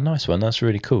going, oh, nice one, that's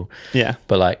really cool. Yeah.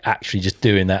 But like actually just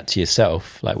doing that to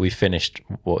yourself, like we finished,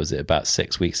 what was it, about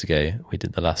 6 weeks ago, we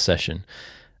did the last session,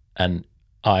 and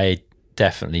I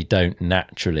definitely don't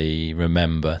naturally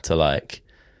remember to like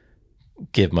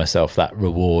give myself that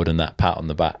reward and that pat on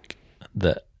the back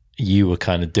that you were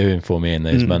kind of doing for me in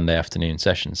those Monday afternoon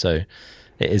sessions. So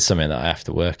it is something that I have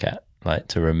to work at, like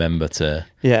to remember to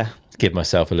give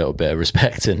myself a little bit of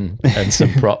respect and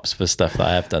some props for stuff that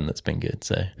I have done that's been good.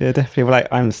 So yeah, definitely. Like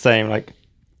I'm the same. Like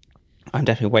I'm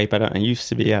definitely way better than I used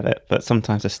to be at it, but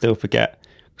sometimes I still forget,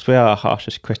 because we are our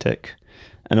harshest critic.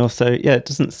 And also, it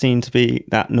doesn't seem to be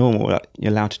that normal that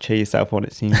you're allowed to cheer yourself on.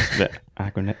 It seems a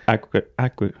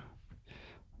bit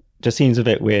just seems a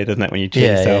bit weird, doesn't it, when you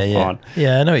cheer yourself on?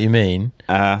 Yeah, I know what you mean.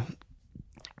 But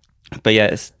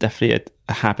it's definitely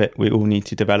a habit we all need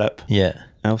to develop. Yeah.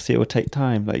 And obviously it will take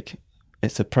time. Like,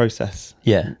 it's a process.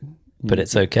 Yeah. But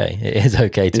it's okay. It is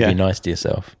okay to be nice to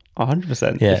yourself.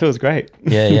 100%. Yeah. It feels great.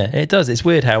 Yeah. It does. It's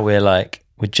weird how we're like,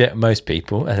 most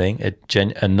people, I think,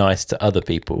 are nice to other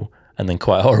people and then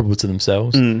quite horrible to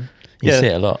themselves. You see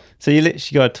it a lot. So you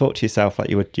literally got to talk to yourself like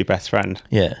you would your best friend.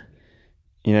 Yeah.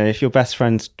 You know, if your best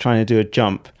friend's trying to do a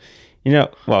jump,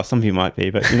 well, some people might be,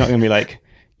 but you're not going to be like,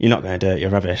 you're not going to do it,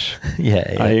 you're rubbish.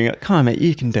 Yeah. You're like, come on, mate,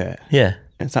 you can do it. Yeah.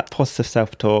 It's that positive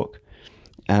self-talk.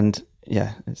 And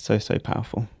yeah, it's so, so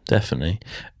powerful. Definitely.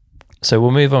 So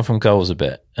we'll move on from goals a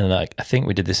bit. And I think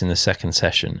we did this in the second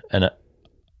session. And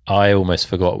I almost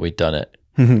forgot we'd done it.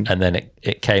 And then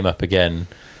it came up again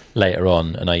later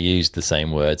on, and I used the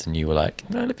same words, and you were like,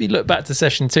 no, if you look back to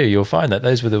session 2, you'll find that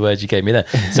those were the words you gave me then.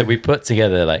 So we put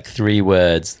together like 3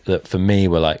 words that for me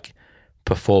were like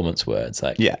performance words.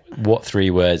 Like, what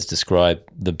 3 words describe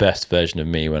the best version of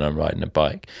me when I'm riding a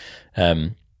bike?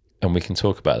 And we can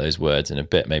talk about those words in a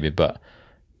bit maybe, but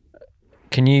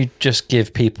can you just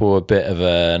give people a bit of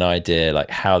an idea, like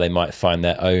how they might find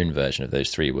their own version of those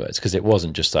 3 words? Because it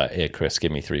wasn't just like, here, Chris,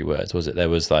 give me 3 words, was it? There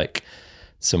was like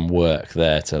some work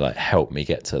there to like help me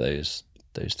get to those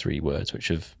 3 words, which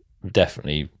have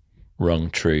definitely rung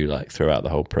true like throughout the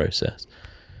whole process.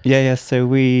 Yeah. So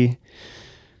we,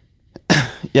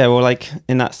 like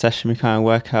in that session, we kind of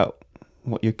work out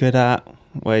what you're good at,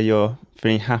 where you're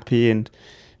feeling happy, and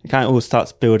it kind of all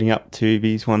starts building up to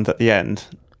these ones at the end.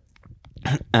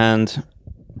 And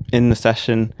in the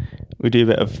session, we do a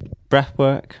bit of breath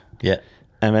work. Yeah.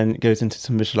 And then it goes into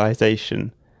some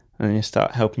visualization. And then you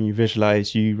start helping you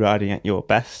visualize you riding at your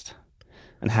best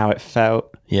and how it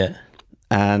felt. Yeah.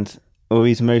 And all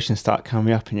these emotions start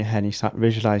coming up in your head, and you start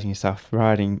visualizing yourself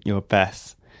riding your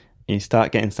best. And you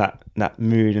start getting that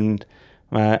mood. And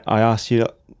I asked you,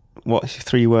 what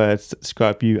 3 words that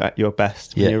describe you at your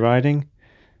best when you're riding?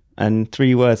 And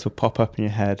 3 words will pop up in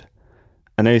your head.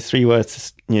 And those 3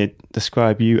 words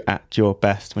describe you at your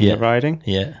best when you're riding.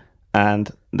 Yeah. And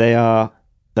they are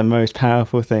the most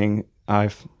powerful thing I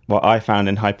found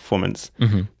in high performance.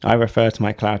 Mm-hmm. I refer to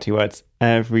my clarity words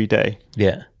every day.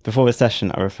 Yeah. Before the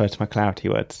session, I refer to my clarity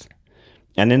words.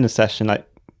 And in the session, like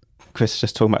Chris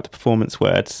just talking about the performance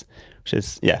words, which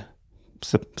is,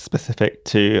 specific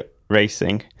to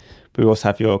racing. But we also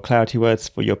have your clarity words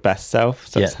for your best self.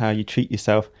 So that's how you treat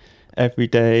yourself every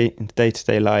day in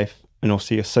day-to-day life, and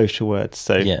also your social words.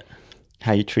 So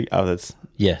how you treat others.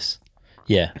 Yes.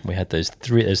 Yeah, we had those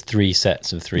 3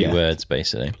 sets of 3 words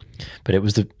basically. But it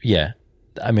was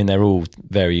I mean, they're all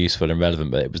very useful and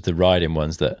relevant, but it was the riding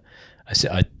ones that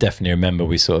I definitely remember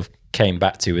we sort of came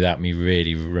back to without me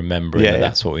really remembering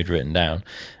that's what we'd written down.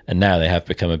 And now they have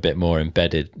become a bit more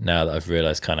embedded now that I've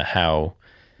realised kind of how,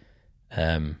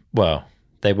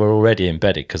 they were already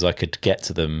embedded because I could get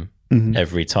to them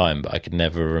every time, but I could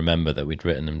never remember that we'd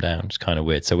written them down. It's kind of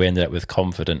weird. So we ended up with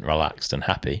confident, relaxed and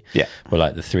happy. Yeah. Were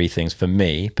like the 3 things for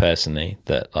me personally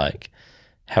that like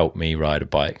help me ride a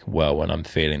bike well when I'm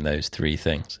feeling those 3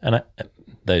 things. And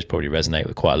those probably resonate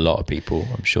with quite a lot of people.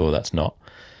 I'm sure that's not,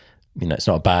 it's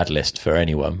not a bad list for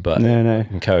anyone, but no.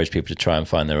 Encourage people to try and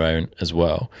find their own as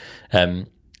well. And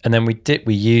then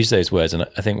we used those words, and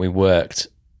I think we worked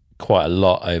quite a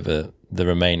lot over the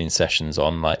remaining sessions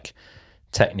on like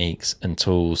techniques and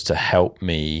tools to help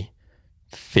me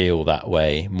feel that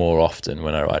way more often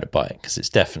when I ride a bike, because it's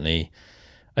definitely,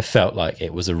 I felt like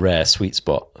it was a rare sweet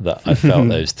spot that I felt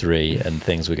those 3 and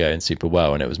things were going super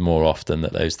well, and it was more often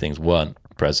that those things weren't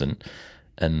present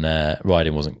and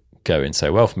riding wasn't going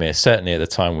so well for me. Certainly at the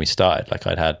time we started, like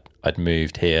I'd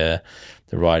moved here,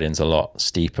 the riding's a lot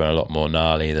steeper and a lot more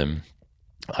gnarly than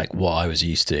like what I was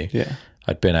used to. Yeah.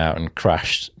 I'd been out and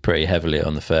crashed pretty heavily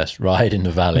on the first ride in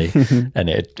the valley, and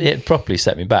it properly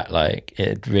set me back. Like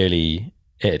it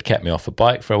had kept me off a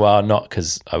bike for a while, not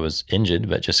because I was injured,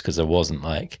 but just because I wasn't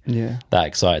like that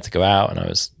excited to go out, and I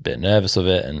was a bit nervous of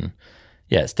it. And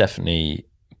it's definitely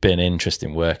been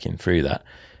interesting working through that.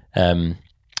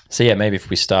 So maybe if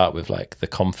we start with like the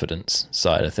confidence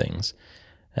side of things,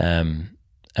 and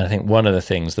I think one of the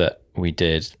things that we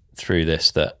did through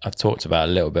this that I've talked about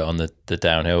a little bit on the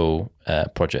downhill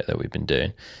project that we've been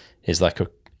doing is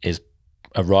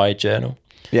a ride journal,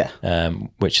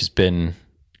 which has been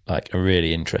like a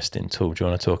really interesting tool. Do you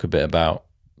want to talk a bit about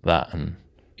that and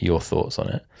your thoughts on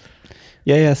it?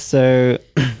 So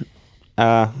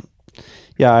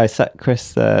I set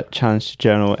Chris the challenge to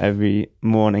journal every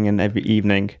morning and every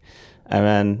evening, and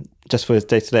then just for his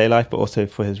day-to-day life, but also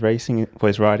for his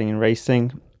riding and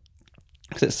racing.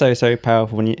 Because it's so, so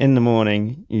powerful. When you're in the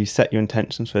morning, you set your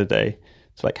intentions for the day.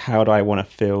 It's like, how do I want to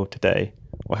feel today?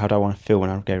 Or how do I want to feel when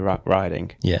I go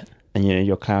riding? Yeah. And,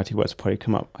 your clarity words will probably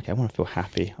come up. Okay, I want to feel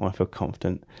happy. I want to feel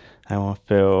confident. I want to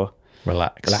feel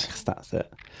relaxed. That's it.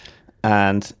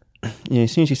 And,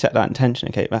 as soon as you set that intention,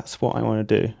 okay, that's what I want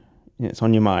to do. It's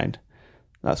on your mind.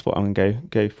 That's what I'm going to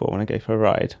go for when I go for a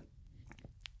ride.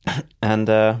 And,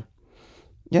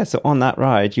 yeah, so on that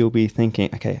ride, you'll be thinking,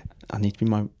 okay, I need to be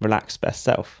my relaxed best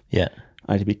self. Yeah.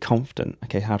 I need to be confident.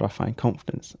 Okay, how do I find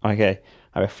confidence? Okay,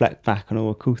 I reflect back on all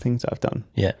the cool things I've done.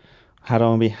 Yeah. How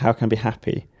can I be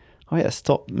happy? Oh yeah,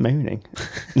 stop moaning.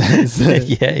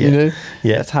 Yeah.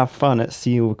 Let's have fun. Let's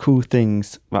see all the cool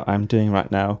things that I'm doing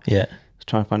right now. Yeah. Let's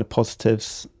try and find the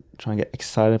positives. Try and get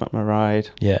excited about my ride.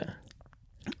 Yeah.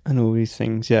 And all these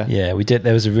things. Yeah. Yeah, we did.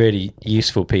 There was a really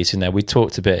useful piece in there. We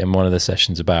talked a bit in one of the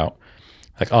sessions about,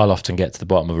 like, I'll often get to the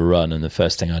bottom of a run and the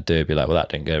first thing I'd do would be like, well, that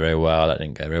didn't go very well.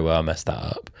 I messed that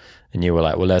up. And you were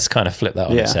like, well, let's kind of flip that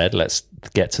on its head. Let's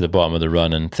get to the bottom of the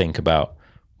run and think about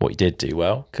what you did do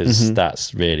well, because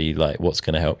that's really like what's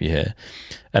going to help you here.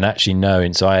 And actually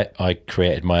knowing, so I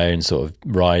created my own sort of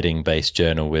riding based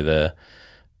journal with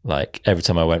like every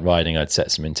time I went riding, I'd set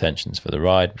some intentions for the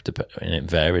ride, and it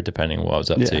varied depending on what I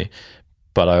was up to.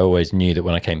 But I always knew that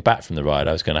when I came back from the ride,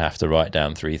 I was going to have to write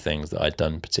down 3 things that I'd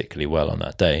done particularly well on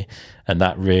that day. And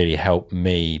that really helped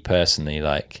me personally,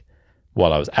 like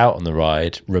while I was out on the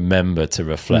ride, remember to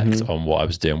reflect on what I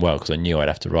was doing well, because I knew I'd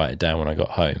have to write it down when I got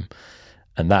home.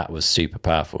 And that was super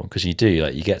powerful, because you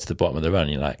get to the bottom of the run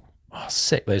and you're like, oh,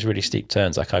 sick, those really steep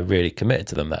turns. Like I really committed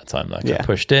to them that time. Like I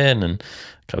pushed in and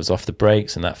I was off the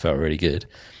brakes, and that felt really good.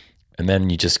 And then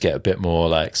you just get a bit more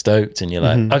like stoked and you're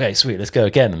like, okay, sweet, let's go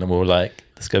again. And then we'll like,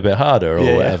 let's go a bit harder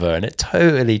or whatever. And it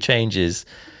totally changes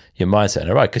your mindset in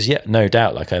a ride. Because no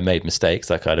doubt, like I made mistakes,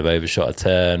 like I'd have overshot a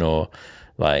turn or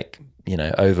like,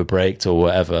 over braked or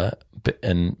whatever. But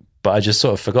I just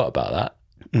sort of forgot about that,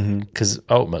 because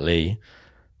ultimately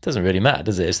it doesn't really matter,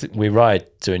 does it? We ride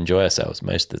to enjoy ourselves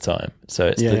most of the time. So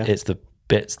it's the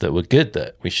bits that were good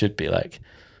that we should be like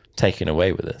taking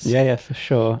away with us. Yeah, for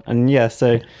sure. And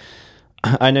so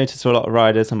I noticed for a lot of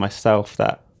riders and myself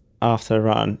that after a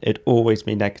run, it'd always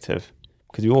be negative,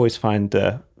 because you always find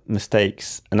the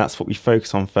mistakes, and that's what we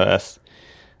focus on first.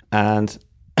 And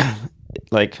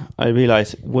like I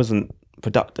realized it wasn't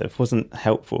productive, wasn't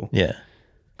helpful. Yeah.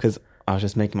 Because I was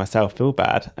just making myself feel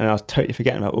bad, and I was totally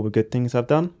forgetting about all the good things I've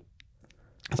done.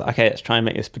 I was like, okay, let's try and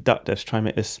make this productive. Let's try and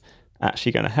make this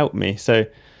actually going to help me. So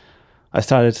I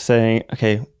started saying,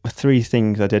 okay, 3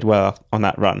 things I did well on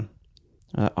that run.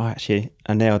 I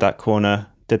nailed that corner,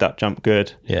 did that jump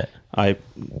good. Yeah.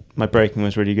 My braking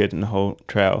was really good in the whole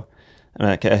trail. And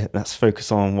okay, let's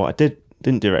focus on what I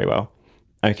didn't do very well.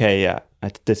 Okay, yeah,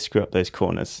 I did screw up those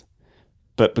corners.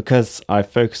 But because I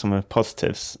focused on the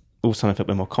positives, all of a sudden I felt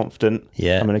a bit more confident.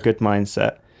 Yeah. I'm in a good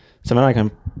mindset. So then I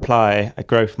can apply a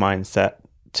growth mindset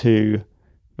to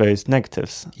those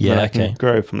negatives. Yeah, I can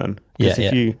grow from them. Because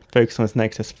if you focus on those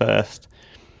negatives first,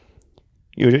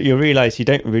 you'll realize you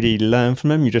don't really learn from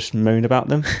them. You just moan about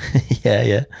them.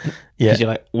 Yeah. Because you're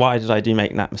like, why did I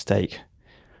make that mistake?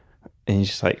 And you're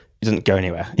just like, it doesn't go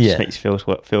anywhere. It just makes you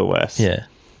feel worse. Yeah.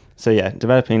 So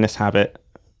developing this habit,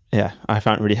 I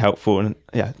found it really helpful, and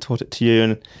taught it to you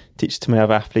and teach it to my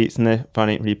other athletes, and they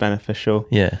find it really beneficial.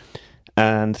 Yeah.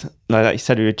 And like you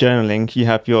said, with your journaling, you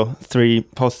have your 3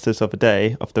 positives of a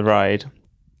day of the ride.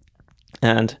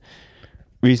 And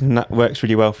the reason that works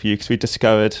really well for you, because we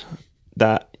discovered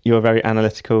that you're very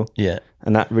analytical. Yeah.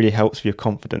 And that really helps with your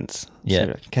confidence. Yeah.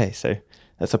 So, okay, so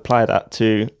let's apply that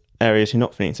to areas you're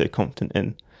not feeling so confident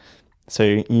in. So,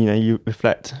 you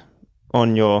reflect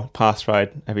on your past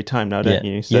ride every time now, don't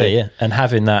you? So, And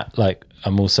having that, like,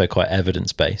 I'm also quite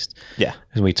evidence-based. Yeah.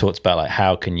 Because we talked about, like,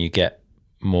 how can you get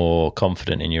more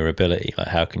confident in your ability? Like,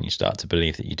 how can you start to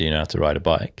believe that you do know how to ride a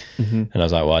bike? And I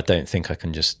was like, well, I don't think I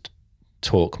can just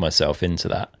talk myself into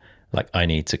that. Like, I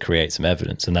need to create some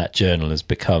evidence. And that journal has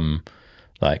become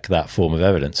like that form of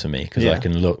evidence for me, because I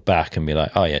can look back and be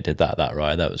like, oh yeah, I did that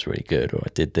ride, that was really good, or I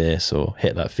did this, or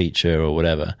hit that feature, or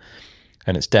whatever.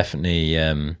 And it's definitely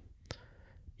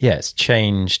it's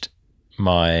changed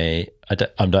my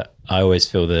I always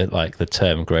feel that like the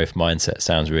term growth mindset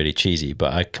sounds really cheesy,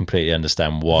 but I completely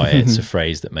understand why it's a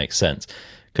phrase that makes sense,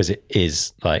 because it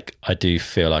is like, I do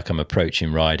feel like I'm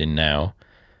approaching riding now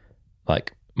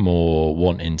like more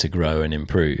wanting to grow and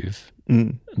improve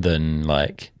than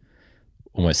like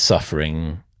almost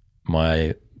suffering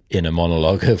my inner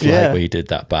monologue of like, we did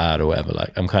that bad or whatever.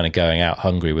 Like, I'm kind of going out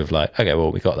hungry with like, okay, well,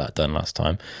 we got that done last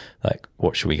time. Like,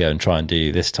 what should we go and try and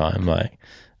do this time? Like,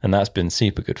 and that's been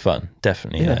super good fun.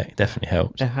 Definitely, definitely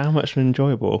helped. Yeah, how much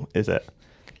enjoyable is it?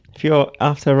 If you're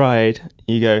after a ride,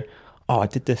 you go, oh, I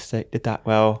did this, did that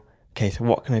well. Okay, so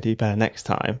what can I do better next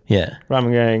time? Yeah. Rather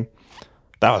than going,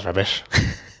 that was rubbish.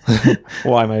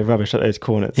 Why am I rubbish at those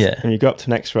corners? Yeah. And you go up to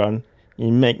the next run,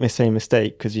 you make the same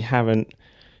mistake because you haven't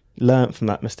learnt from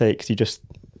that mistake, because you just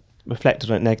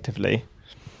reflected on it negatively.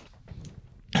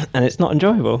 And it's not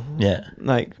enjoyable. Yeah.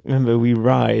 Like, remember, we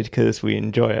ride because we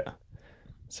enjoy it.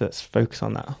 So let's focus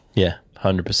on that. Yeah,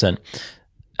 100%.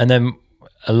 And then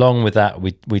along with that,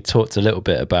 we talked a little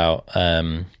bit about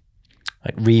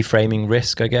like reframing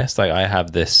risk, I guess. Like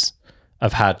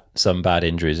I've had some bad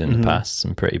injuries in the past,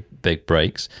 some pretty big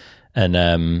breaks.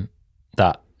 And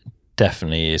that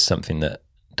definitely is something that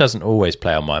doesn't always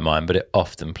play on my mind, but it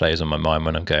often plays on my mind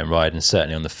when I'm going riding,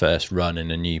 certainly on the first run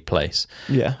in a new place.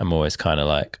 Yeah. I'm always kind of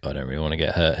like, I don't really want to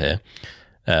get hurt here.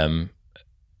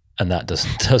 And that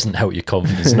doesn't help your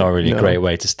confidence. It's not really a great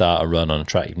way to start a run on a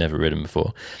track you've never ridden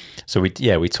before. So we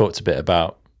talked a bit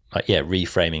about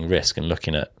reframing risk and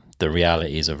looking at the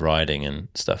realities of riding and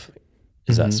stuff.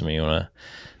 Is that something you want to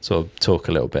sort of talk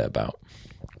a little bit about?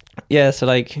 Yeah, so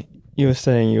like you were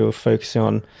saying, you were focusing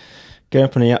on going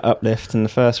up on the uplift, and the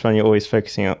first run you're always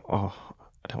focusing on,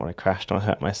 I don't want to crash, don't want to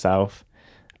hurt myself.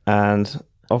 And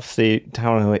obviously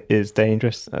downhill is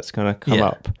dangerous, that's going to come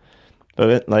up.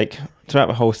 But throughout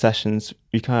the whole sessions,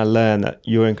 you kind of learn that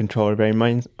you're in control of your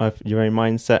own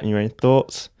mindset and your own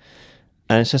thoughts.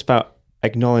 And it's just about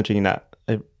acknowledging that,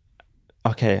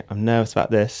 okay, I'm nervous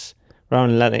about this. Rather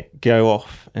than letting it go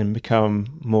off and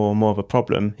become more and more of a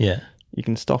problem, you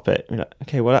can stop it. You're like,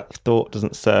 okay, well, that thought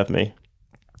doesn't serve me.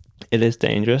 It is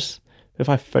dangerous. If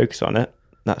I focus on it,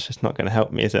 that's just not going to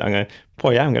help me, is it? I'm going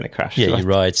to crash. Yeah, you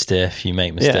ride stiff, you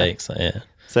make mistakes.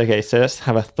 So, so let's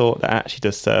have a thought that actually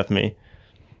does serve me.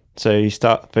 So you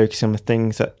start focusing on the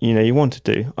things that, you want to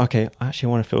do. Okay, I actually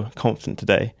want to feel confident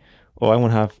today. Or I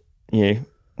want to have,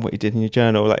 what you did in your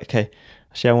journal. Like, okay,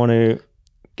 actually I want to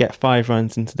get 5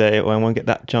 runs in today, or I want to get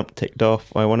that jump ticked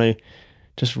off, or I want to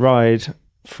just ride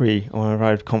free, or I want to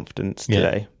ride with confidence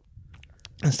today.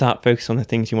 And start focusing on the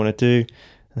things you want to do,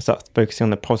 and start focusing on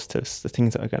the positives, the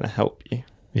things that are going to help you.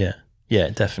 Yeah,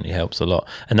 it definitely helps a lot.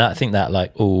 And I think that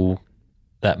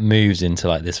that moves into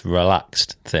like this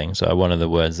relaxed thing. So one of the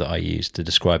words that I used to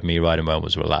describe me riding well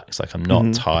was relaxed. Like I'm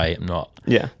not tight, I'm not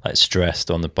like stressed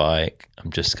on the bike.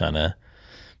 I'm just kind of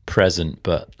present,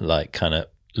 but like kind of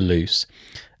loose.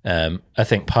 I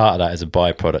think part of that is a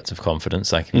byproduct of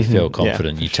confidence. Like if you feel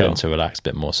confident, you tend to relax a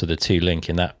bit more. So the two link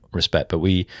in that respect. But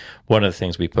one of the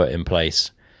things we put in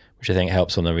place, which I think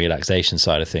helps on the relaxation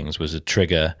side of things, was a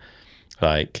trigger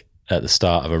like at the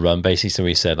start of a run, basically. So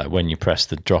we said like when you press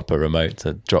the dropper remote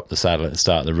to drop the saddle at the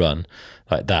start of the run,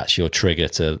 like that's your trigger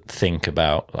to think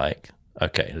about like,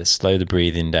 okay, let's slow the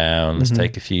breathing down, let's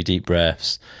take a few deep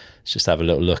breaths, let's just have a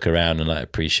little look around and like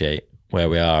appreciate where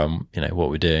we are and what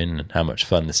we're doing and how much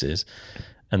fun this is.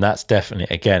 And that's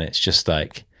definitely, again, it's just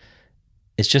a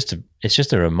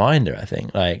reminder, I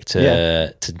think, like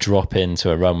to drop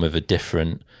into a run with a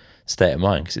different state of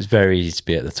mind, because it's very easy to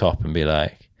be at the top and be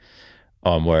like,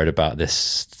 oh, I'm worried about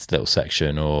this little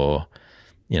section, or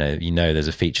there's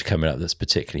a feature coming up that's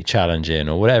particularly challenging,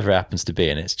 or whatever it happens to be.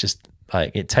 And it's just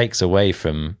like, it takes away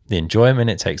from the enjoyment,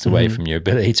 it takes away from your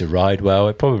ability to ride well.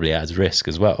 It probably adds risk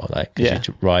as well, like you're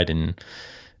riding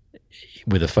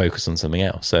with a focus on something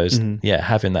else. So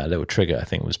having that little trigger, I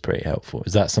think, was pretty helpful.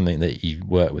 Is that something that you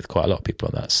work with quite a lot of people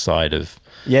on that side of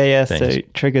things? So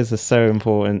triggers are so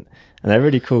important, and they're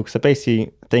really cool because they're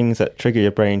basically things that trigger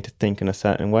your brain to think in a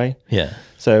certain way.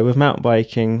 So with mountain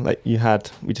biking, like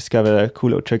we discovered a cool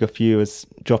little trigger for you was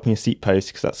dropping your seat post,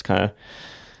 because that's kind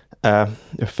of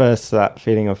refers to that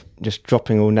feeling of just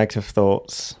dropping all negative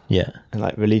thoughts and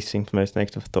like releasing from those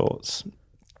negative thoughts.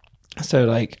 So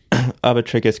like other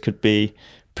triggers could be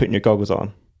putting your goggles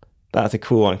on. That's a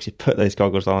cool one, because you put those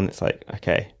goggles on, it's like,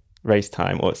 okay, race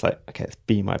time, or it's like, okay, let's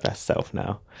be my best self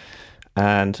now.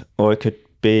 Or it could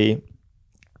be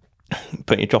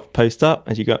putting your drop post up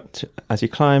as you're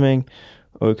climbing,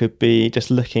 or it could be just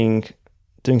doing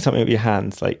something with your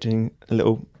hands, like doing a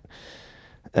little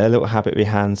habit with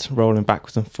your hands, rolling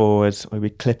backwards and forwards, or maybe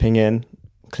clipping in.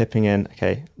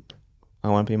 Okay, I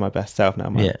want to be my best self now.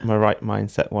 My right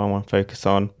mindset, what I want to focus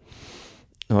on.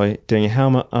 Or doing your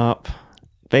helmet up.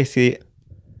 Basically,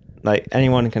 like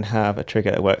anyone can have a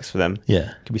trigger that works for them. It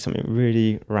could be something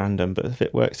really random, but if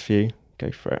it works for you,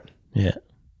 go for it. Yeah,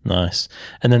 nice.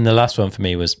 And then the last one for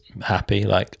me was happy.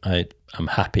 Like I'm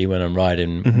happy when I'm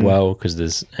riding well, because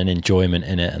there's an enjoyment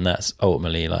in it, and that's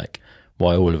ultimately like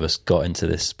why all of us got into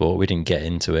this sport. We didn't get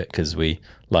into it because we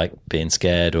like being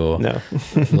scared or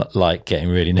like getting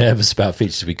really nervous about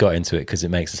features. We got into it because it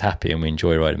makes us happy and we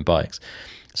enjoy riding bikes.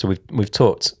 So we've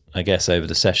talked, I guess, over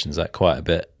the sessions like quite a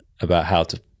bit about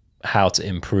how to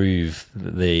improve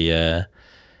the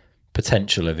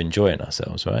potential of enjoying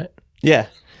ourselves, right? Yeah,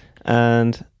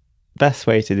 and best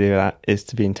way to do that is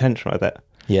to be intentional with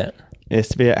it. Is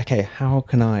to be, okay, how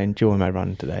can I enjoy my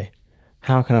run today?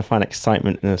 How can I find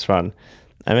excitement in this run?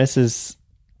 And this is,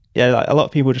 like a lot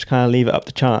of people just kind of leave it up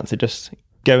to chance. They just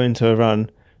go into a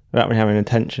run without really having an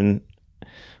intention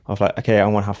of like, okay, I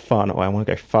want to have fun or I want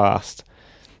to go fast.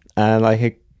 And like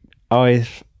I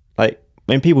always like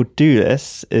when people do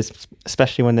this, is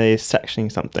especially when they're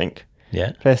sectioning something.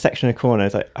 Yeah. If they're sectioning a corner,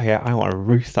 it's like, okay, I want to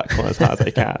roost that corner as hard as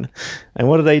I can. And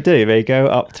what do? They go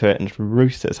up to it and just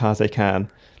roost it as hard as they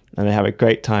can, and they have a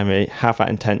great time. They have that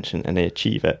intention and they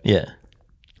achieve it. Yeah.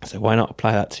 So why not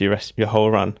apply that to your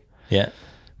whole run? Yeah.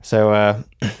 So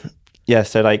yeah.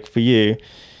 So like for you,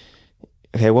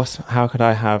 okay, how can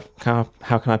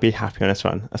I be happy on this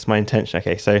run? That's my intention.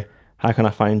 Okay, so how can I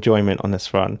find enjoyment on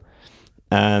this run?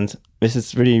 And this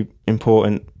is really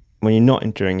important when you're not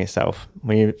enjoying yourself,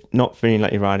 when you're not feeling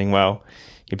like you're riding well,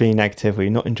 you're being negative, or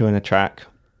you're not enjoying the track.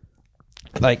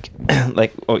 Like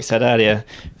what we said earlier,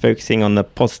 focusing on the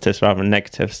positives rather than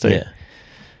negatives. So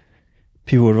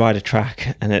people would ride a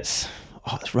track and it's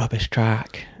rubbish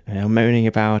track, and they're moaning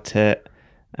about it.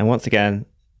 And once again,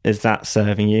 is that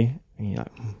serving you? And you're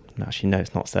like, actually, no,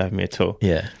 it's not serving me at all.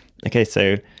 Yeah. Okay,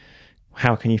 so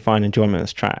how can you find enjoyment on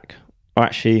this track? Or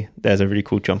actually, there's a really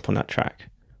cool jump on that track.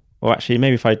 Or actually,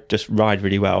 maybe if I just ride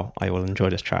really well, I will enjoy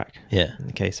this track. Yeah.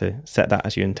 Okay, so set that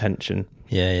as your intention.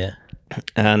 Yeah, yeah.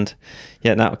 And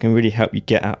yeah, that can really help you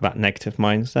get out of that negative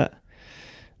mindset.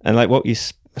 And like what you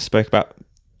spoke about,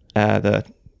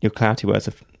 your clarity words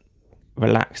of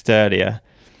relaxed earlier.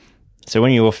 So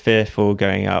when you're fearful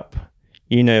going up,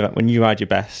 you know that when you ride your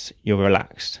best, you're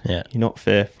relaxed. Yeah. You're not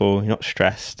fearful, you're not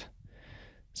stressed.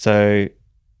 So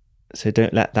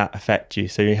don't let that affect you.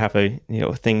 So you have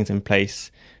things in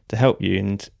place to help you,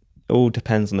 and it all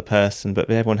depends on the person, but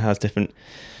everyone has different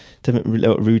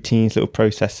little routines, little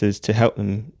processes to help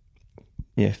them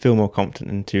feel more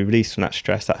confident and to release from that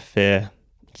stress, that fear,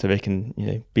 so they can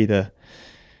be their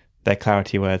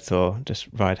clarity words or just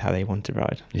ride how they want to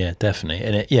ride. Yeah, definitely.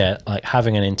 And like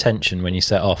having an intention when you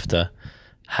set off to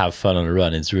have fun on a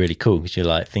run is really cool, because you're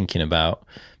like thinking about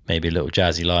maybe little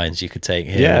jazzy lines you could take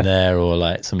here and there, or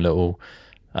like some little,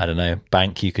 I don't know,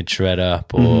 bank you could shred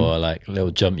up, or like a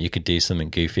little jump you could do something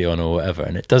goofy on, or whatever.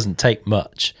 And it doesn't take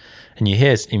much. And you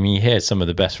hear some of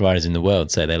the best riders in the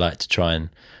world say they like to try and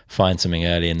find something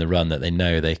early in the run that they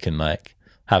know they can like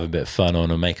have a bit of fun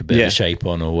on, or make a bit of shape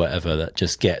on, or whatever, that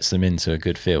just gets them into a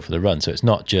good feel for the run. So it's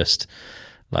not just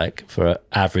like for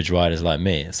average riders like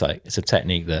me. It's like it's a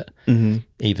technique that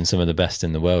even some of the best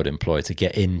in the world employ to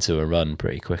get into a run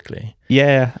pretty quickly.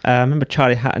 Yeah, I remember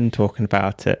Charlie Hatton talking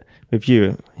about it with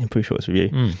you. I'm pretty sure it's with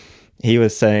you. He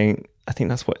was saying, I think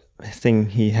that's what thing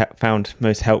he found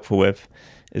most helpful with,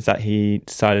 is that he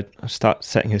decided to start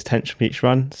setting his intention for each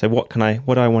run. So what do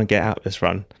I want to get out of this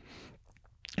run?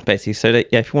 Basically, so that,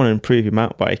 if you want to improve your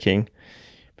mountain biking,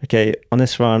 okay, on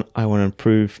this run, I want to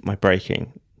improve my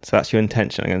braking. So that's your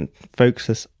intention. I'm going to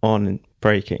focus on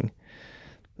braking.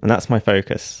 And that's my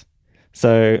focus.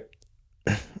 So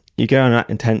you go on that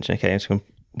intention, okay, I'm just going to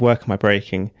work on my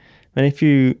braking. And if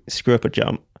you screw up a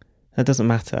jump, that doesn't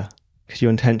matter, because your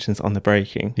intention's on the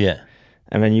braking. Yeah.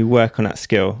 And then you work on that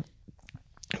skill.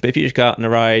 But if you just go out on a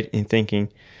ride and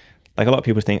thinking, like a lot of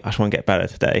people think, I just want to get better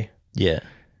today. Yeah.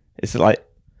 It's like,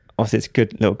 obviously it's a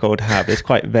good little goal to have, but it's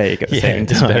quite vague at the same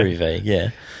time. It's very vague, yeah.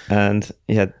 And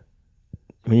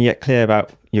when you get clear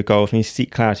about your goals, when you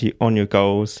seek clarity on your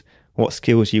goals, what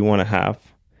skills you want to have,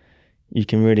 you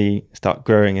can really start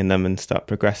growing in them and start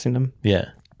progressing them. Yeah.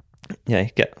 Yeah,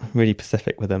 get really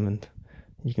specific with them and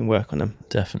you can work on them.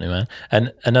 Definitely, man.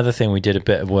 And another thing we did a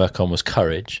bit of work on was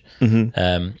courage,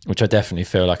 which I definitely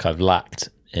feel like I've lacked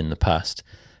in the past,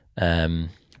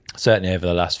 certainly over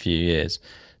the last few years,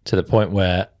 to the point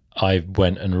where I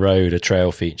went and rode a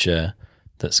trail feature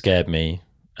that scared me.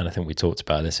 And I think we talked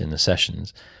about this in the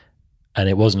sessions. And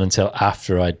it wasn't until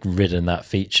after I'd ridden that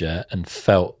feature and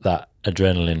felt that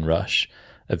adrenaline rush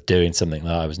of doing something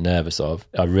that I was nervous of,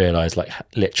 I realised like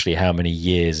literally how many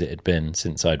years it had been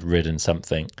since I'd ridden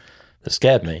something that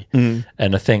scared me.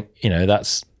 And I think,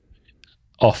 that's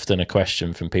often a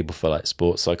question from people for like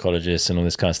sports psychologists and all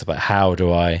this kind of stuff. Like, how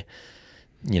do I,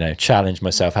 challenge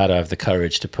myself? How do I have the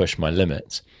courage to push my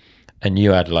limits? And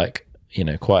you had like,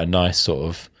 quite a nice sort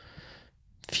of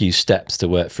few steps to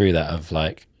work through that, of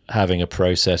like having a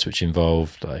process which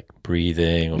involved like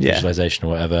breathing or visualization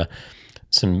or whatever,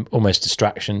 some almost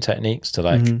distraction techniques to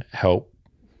like help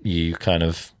you kind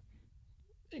of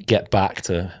get back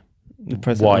to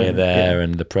why you're there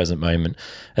and the present moment.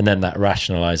 And then that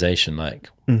rationalization, like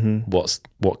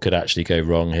what could actually go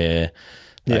wrong here?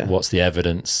 Like, what's the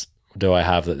evidence do I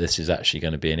have that this is actually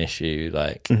going to be an issue?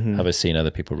 Like, have I seen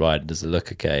other people ride? Does it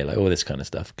look okay? Like all this kind of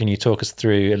stuff. Can you talk us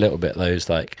through a little bit those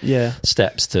like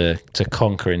steps to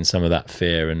conquering some of that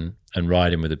fear and and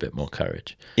riding with a bit more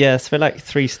courage. Yeah, so like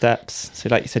 3 steps. So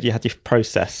like you said, you had your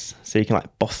process, so you can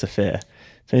like boss the fear.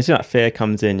 So as soon as that fear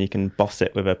comes in, you can boss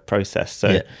it with a process.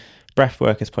 So breath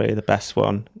work is probably the best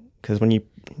one, because when you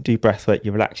do breath work,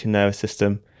 you relax your nervous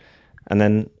system, and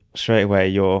then straight away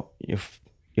your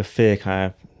fear kind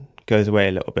of goes away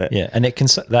a little bit. Yeah, and it can,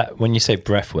 that when you say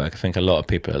breath work, I think a lot of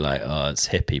people are like, oh, it's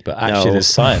hippie, but actually there's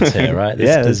science here, right?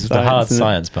 There's the hard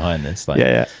science behind this. Like,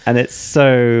 yeah, and it's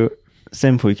so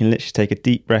simple. You can literally take a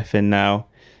deep breath in now,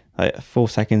 like 4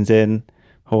 seconds in,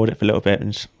 hold it for a little bit,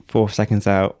 and just 4 seconds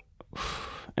out,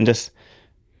 and just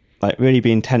like really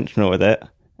be intentional with it,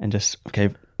 and just,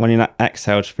 okay, when you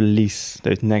exhale, just release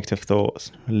those negative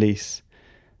thoughts, release,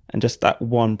 and just that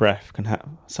one breath can have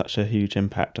such a huge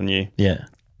impact on you. Yeah.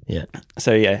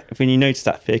 So yeah, when you notice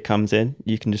that fear comes in,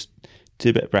 you can just do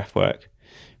a bit of breath work,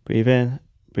 breathe in,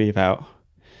 breathe out,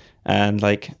 and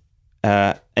like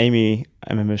Amy, I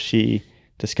remember she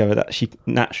discovered that she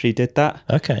naturally did that.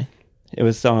 Okay. It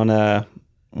was on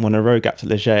one of the road gaps at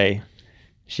Leger.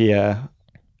 She it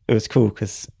was cool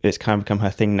because it's kind of become her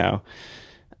thing now.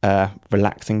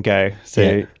 Relax and go.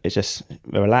 So it's just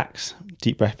relax,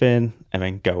 deep breath in, and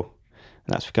then go.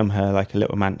 And that's become her like a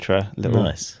little mantra, little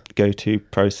nice go-to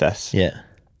process. Yeah.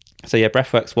 So yeah,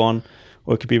 breathwork's one,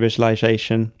 or it could be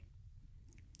visualization.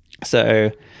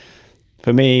 So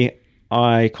for me,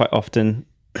 I quite often,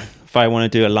 if I want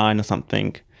to do a line or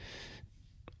something,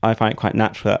 I find it quite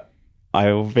natural that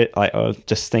I'll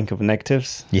just think of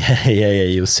negatives. Yeah.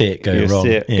 You'll see it go wrong.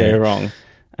 Go wrong,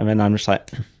 and then I'm just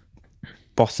like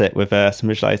boss it with some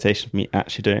visualization of me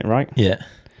actually doing it right. Yeah.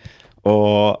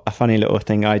 Or a funny little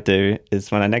thing I do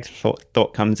is when a negative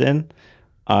thought comes in,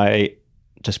 I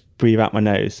just breathe out my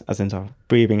nose, as in I'm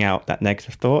breathing out that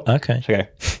negative thought. Okay. So I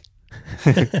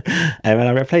go, and then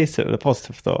I replace it with a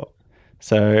positive thought.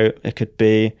 So it could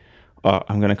be, oh,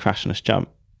 I'm going to crash on this jump,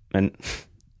 and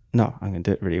no, I'm going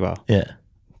to do it really well. Yeah.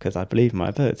 Because I believe in my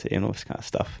ability and all this kind of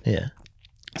stuff. Yeah.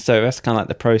 So that's kind of like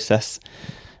the process.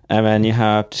 And then you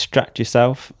have distract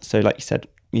yourself. So like you said,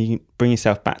 you bring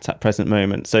yourself back to that present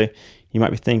moment. So you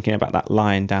might be thinking about that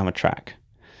line down the track,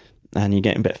 and you're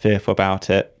getting a bit fearful about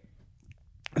it.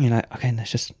 And you're like, okay,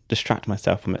 let's just distract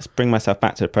myself from it. Let's bring myself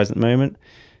back to the present moment.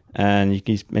 And you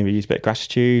can maybe use a bit of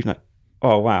gratitude, like,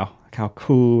 oh wow, look how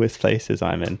cool this place is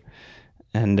I'm in.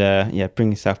 And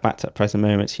bring yourself back to that present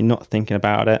moment so you're not thinking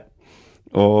about it.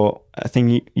 Or a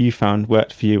thing you found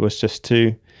worked for you was just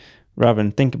to, rather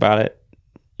than think about it,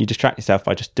 you distract yourself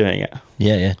by just doing it.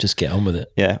 Yeah, just get on with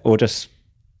it. Yeah, or just,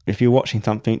 if you're watching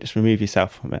something, just remove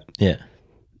yourself from it. Yeah.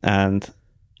 And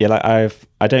yeah, like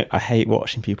I hate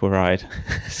watching people ride.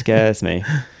 It scares me.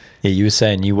 Yeah, you were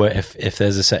saying if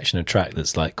there's a section of track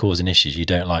that's like causing issues, you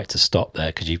don't like to stop there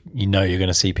because you know you're going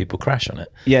to see people crash on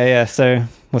it. Yeah. So,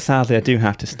 well, sadly, I do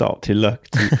have to stop to look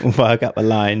to work up the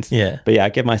lines. Yeah. But yeah, I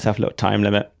give myself a little time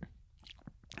limit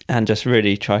and just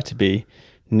really try to be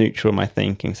neutral in my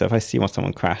thinking. So if I see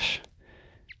someone crash,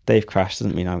 they've crashed,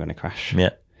 doesn't mean I'm going to crash. Yeah.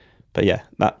 But yeah,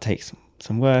 that takes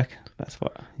some work. That's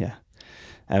what, yeah.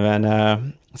 And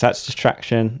then, so that's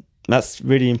distraction. That's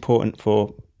really important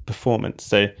for performance.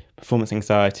 So performance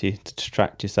anxiety, to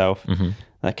distract yourself,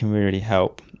 that can really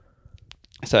help.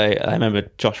 So I remember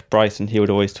Josh Bryson, he would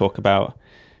always talk about,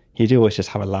 he'd always just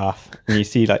have a laugh. And you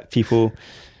see like people,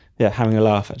 having a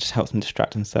laugh, it just helps them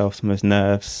distract themselves from those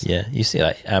nerves. Yeah, you see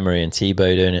like Amory and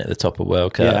Thibaut doing it at the top of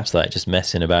World Cups, like just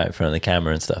messing about in front of the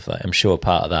camera and stuff. Like I'm sure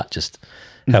part of that just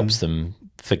helps them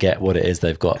forget what it is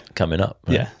they've got coming up.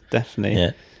 Right? Yeah, definitely.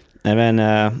 Yeah. And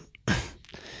then,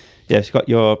 if you've got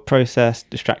your process,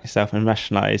 distract yourself and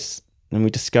rationalize. And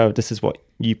we discovered this is what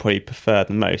you probably prefer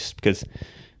the most because,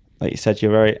 like you said,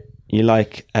 you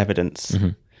like evidence.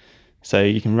 So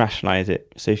you can rationalize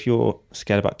it. So if you're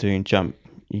scared about doing a jump,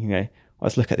 you can go, well,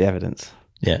 let's look at the evidence.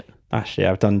 Yeah. Actually,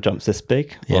 I've done jumps this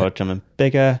big, or jumping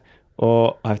bigger,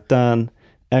 or I've done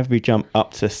every jump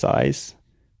up to this size,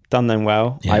 done them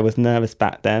well. Yeah. I was nervous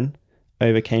back then,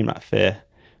 overcame that fear.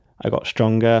 I got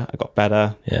stronger, I got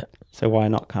better. Yeah. So why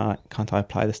not? Can't I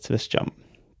apply this to this jump?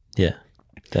 Yeah,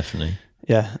 definitely.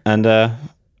 Yeah, and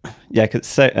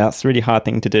because that's a really hard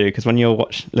thing to do because when you're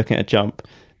looking at a jump,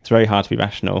 it's very hard to be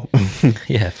rational.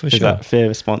 Yeah, for sure. That fear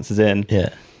response is in. Yeah.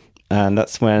 And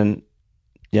that's when,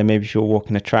 maybe if you're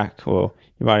walking a track or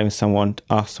you're riding with someone,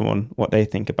 ask someone what they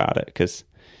think about it because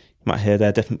you might hear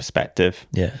their different perspective.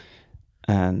 Yeah.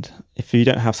 And if you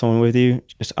don't have someone with you,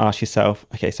 just ask yourself,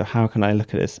 okay, so how can I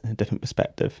look at this in a different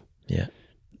perspective? Yeah.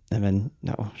 And then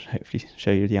that will hopefully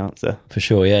show you the answer. For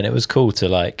sure, yeah. And it was cool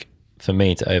to for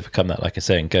me to overcome that, like I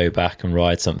say, and go back and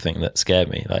ride something that scared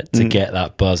me, like to get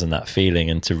that buzz and that feeling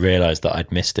and to realise that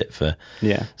I'd missed it for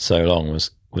so long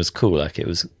was cool. Like it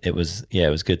was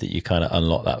good that you kind of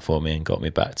unlocked that for me and got me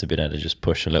back to being able to just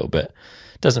push a little bit.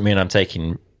 Doesn't mean I'm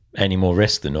taking any more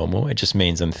risk than normal. It just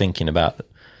means I'm thinking about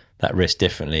that risk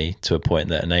differently to a point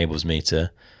that enables me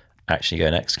to actually go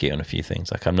and execute on a few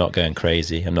things. Like I'm not going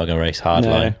crazy. I'm not going to race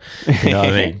hardline. No. You know what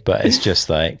I mean? But it's just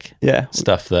like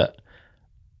stuff that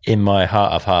in my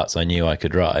heart of hearts I knew I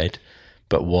could ride,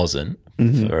 but wasn't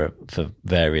for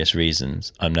various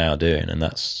reasons. I'm now doing, and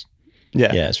that's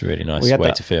it's a really nice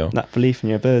way to feel. That belief in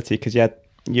your ability, because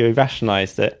you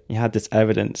rationalised it. You had this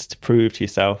evidence to prove to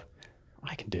yourself,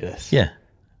 I can do this. Yeah.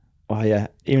 Well, yeah.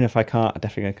 Even if I can't,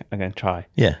 I'm going to try.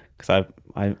 Yeah. Because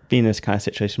I've been in this kind of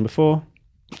situation before.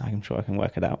 I'm sure I can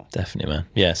work it out. Definitely, man.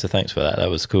 Yeah, so thanks for that. That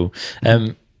was cool.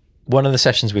 One of the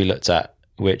sessions we looked at,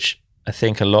 which I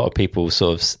think a lot of people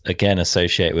sort of, again,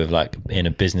 associate with like in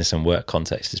a business and work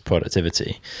context, is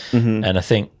productivity. And I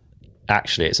think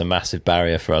actually it's a massive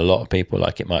barrier for a lot of people.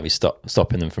 Like it might be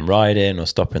stopping them from riding or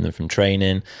stopping them from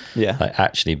training. Yeah. Like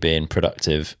actually being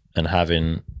productive and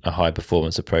having a high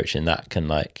performance approach in that can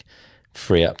like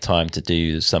free up time to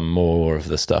do some more of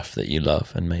the stuff that you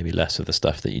love and maybe less of the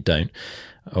stuff that you don't,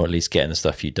 or at least getting the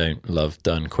stuff you don't love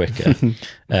done quicker.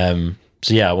 So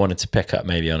yeah, I wanted to pick up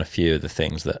maybe on a few of the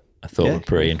things that I thought were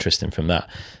pretty interesting from that.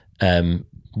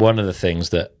 One of the things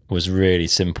that was really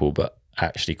simple but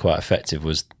actually quite effective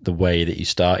was the way that you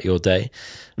start your day.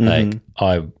 Like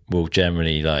I will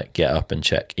generally like get up and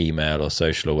check email or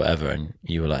social or whatever, and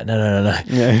you were like no,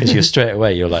 because you're straight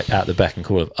away, you're like at the beck and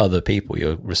call of other people,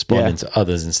 you're responding to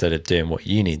others instead of doing what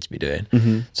you need to be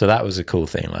doing. So that was a cool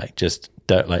thing. Like just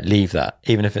don't like leave that,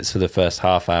 even if it's for the first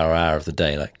half hour of the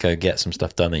day, like go get some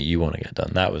stuff done that you want to get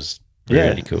done. That was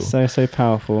really cool. So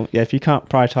powerful. Yeah, if you can't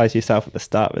prioritize yourself at the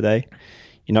start of the day,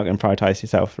 you're not going to prioritize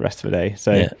yourself the rest of the day.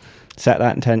 So set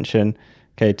that intention.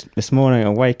 Okay, this morning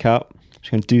I'll wake up, I'm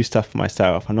just going to do stuff for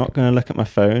myself. I'm not going to look at my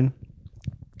phone.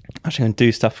 I'm actually going to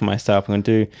do stuff for myself. I'm going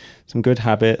to do some good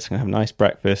habits. I'm going to have a nice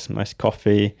breakfast, some nice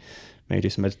coffee, maybe do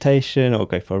some meditation or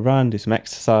go for a run, do some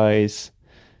exercise,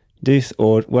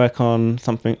 or work on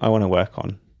something I want to work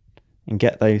on and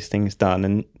get those things done.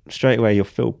 And straight away you'll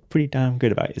feel pretty damn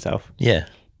good about yourself. Yeah.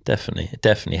 Definitely. It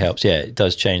definitely helps. Yeah, it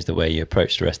does change the way you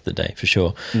approach the rest of the day for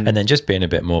sure. And then just being a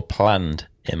bit more planned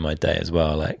in my day as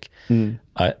well. Like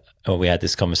we had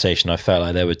this conversation. I felt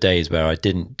like there were days where I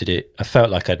I felt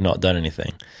like I'd not done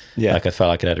anything. Yeah. Like I felt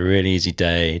like I'd had a really easy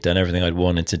day, done everything I'd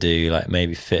wanted to do, like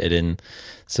maybe fitted in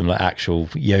some like actual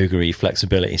yoga-y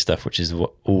flexibility stuff, which is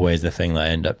always the thing that I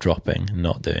end up dropping and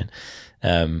not doing.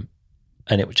 And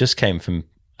it just came from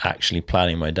actually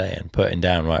planning my day and putting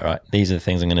down, right, these are the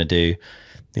things I'm going to do.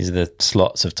 These are the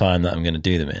slots of time that I'm going to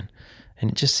do them in.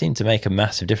 And it just seemed to make a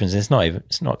massive difference. It's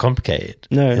not complicated.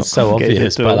 No, it's so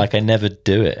obvious, but like I never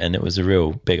do it. And it was a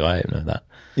real big eye opener of that.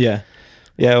 Yeah.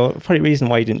 Yeah. Well, probably the reason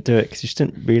why you didn't do it, because you just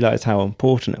didn't realize how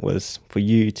important it was for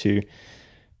you to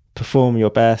perform your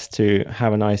best, to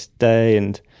have a nice day.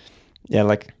 And yeah,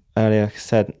 like earlier I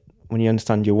said, when you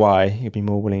understand your why, you'll be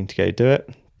more willing to go do it.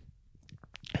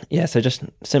 Yeah. So just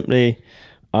simply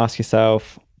ask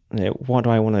yourself, what do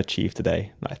I want to achieve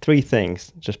today? Like 3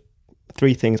 things, just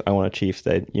 3 things I want to achieve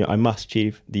today. I must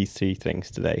achieve these 3 things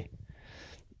today.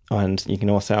 And you can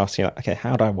also ask, okay,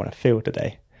 how do I want to feel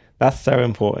today? That's so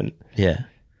important. Yeah.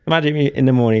 Imagine you in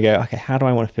the morning go, okay, how do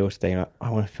I want to feel today? I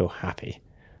want to feel happy.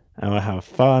 I want to have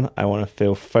fun. I want to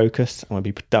feel focused. I want to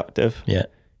be productive. Yeah.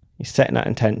 You're setting that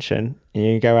intention and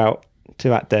you go out to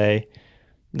that day,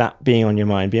 that being on your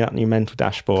mind, being on your mental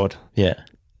dashboard. Yeah.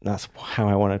 That's how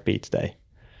I want to be today.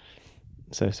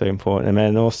 So important. And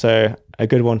then also a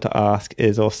good one to ask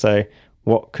is also,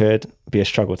 what could be a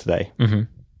struggle today?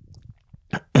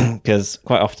 Because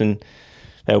quite often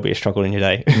there'll be a struggle in your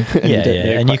day.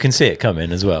 And you can see it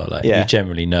coming as well. Like you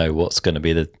generally know what's going to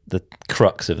be the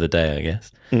crux of the day, I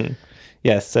guess.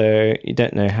 Yeah, so you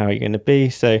don't know how you're going to be.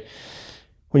 So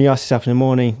when you ask yourself in the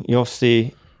morning, you're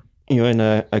in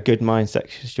a good mindset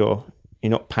because you're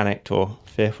not panicked or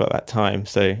fearful at that time.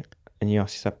 So, and you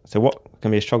ask yourself, so what can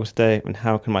be a struggle today and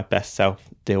how can my best self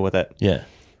deal with it? Yeah.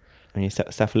 And you set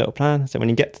yourself a little plan. So when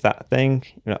you get to that thing,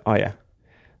 you're like, oh yeah,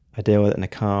 I deal with it in a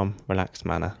calm, relaxed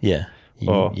manner. Yeah.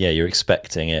 You're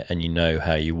expecting it and you know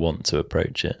how you want to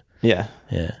approach it. Yeah.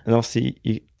 Yeah. And obviously,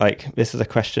 this is a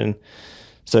question.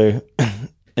 So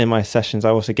in my sessions,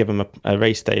 I also give them a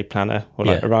race day planner or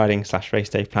a riding / race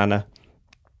day planner.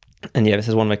 And this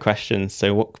is one of my questions.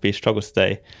 So what could be a struggle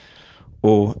today?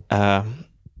 Or,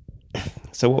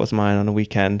 so what was mine on the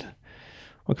weekend?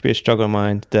 What could be a struggle of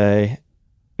mine today?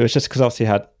 It was just because obviously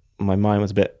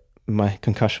my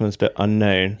concussion was a bit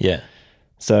unknown. Yeah.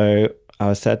 So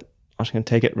I said, I'm just going to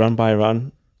take it run by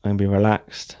run. I'm going to be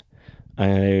relaxed. I'm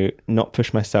going to not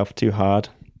push myself too hard.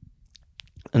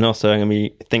 And also I'm going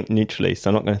to think neutrally. So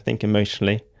I'm not going to think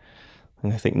emotionally. I'm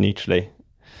going to think neutrally.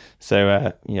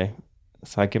 So,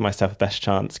 so I give myself the best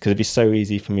chance, because it'd be so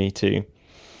easy for me to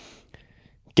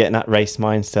get in that race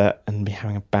mindset and be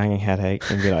having a banging headache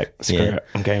and be like, screw it,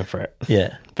 I'm going for it.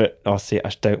 Yeah. But obviously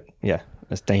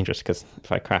it's dangerous, because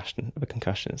if I crashed with a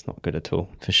concussion, it's not good at all.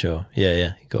 For sure.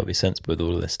 Yeah. You've got to be sensible with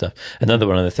all of this stuff. Another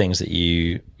one of the things that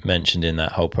you mentioned in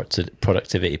that whole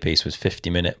productivity piece was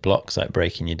 50-minute blocks, like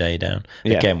breaking your day down,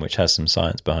 again, which has some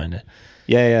science behind it.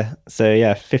 Yeah.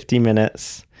 So 50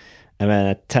 minutes and then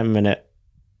a 10-minute,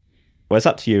 well, it's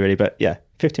up to you really, but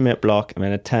 50-minute block and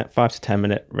then a 5 to 10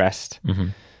 minute rest. Mm-hmm.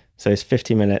 So it's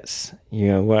 50 minutes,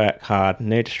 you're going to work hard,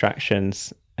 no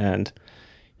distractions, and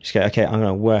you just go, okay, I'm going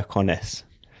to work on this.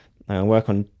 I'm going to work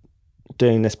on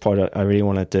doing this product I really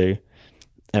want to do.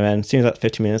 And then as soon as that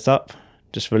 50 minutes up,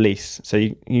 just release. So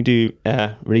you do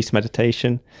release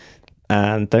meditation,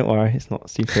 and don't worry, it's not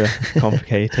super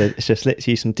complicated. It's just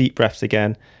literally some deep breaths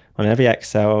again. On every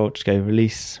exhale, just go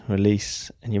release,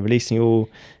 and you're releasing all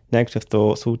negative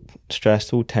thoughts, all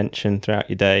stress, all tension throughout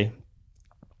your day.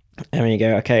 And then you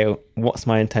go, okay, what's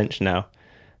my intention now?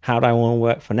 How do I want to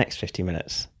work for the next 50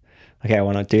 minutes? Okay, I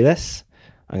want to do this.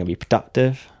 I'm going to be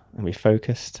productive. I'm going to be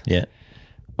focused. Yeah.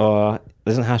 Or it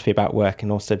doesn't have to be about work, it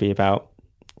can also be about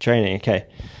training. Okay,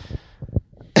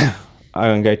 I'm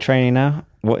going to go training now.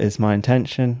 What is my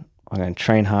intention? I'm going to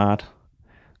train hard.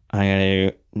 I'm going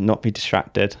to not be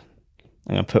distracted.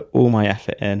 I'm going to put all my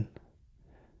effort in.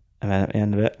 And then at the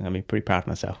end of it, I'm going to be pretty proud of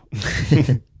myself.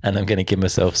 And I'm going to give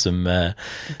myself some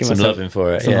loving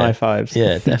for it. Some high fives.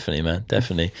 Yeah, definitely, man.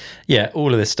 Definitely. Yeah,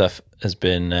 all of this stuff has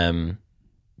been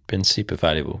super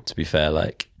valuable, to be fair.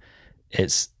 Like,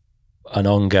 it's an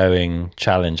ongoing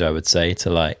challenge, I would say, to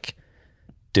like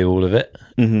do all of it.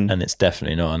 Mm-hmm. And it's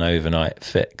definitely not an overnight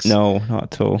fix. No, not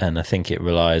at all. And I think it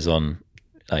relies on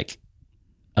like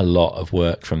a lot of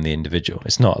work from the individual.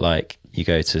 It's not like you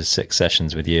go to 6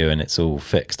 sessions with you and it's all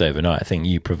fixed overnight. I think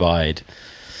you provide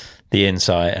the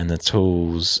insight and the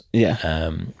tools,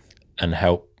 and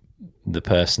help the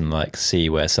person like see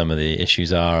where some of the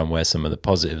issues are and where some of the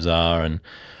positives are, and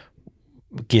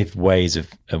give ways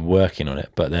of working on it.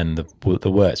 But then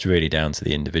the work's really down to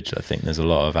the individual. I think there's a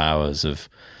lot of hours of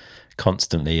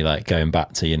constantly like going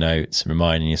back to your notes,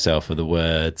 reminding yourself of the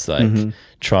words, like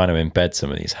trying to embed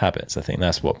some of these habits. I think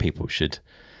that's what people should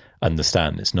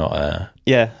understand. It's not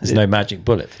there's no magic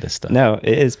bullet for this stuff. No,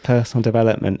 it is personal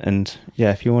development. And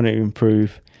if you want to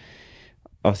improve,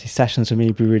 obviously sessions with me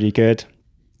would be really good,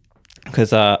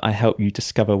 because I help you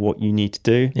discover what you need to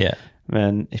do. Yeah.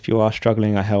 And if you are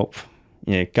struggling, I help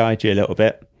guide you a little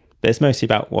bit, but it's mostly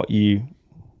about what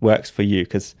works for you,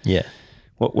 because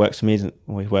what works for me doesn't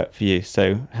always work for you.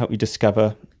 So help you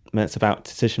discover, and it's about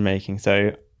decision making.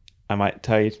 So I might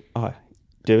tell you,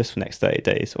 do this for the next 30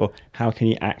 days, or how can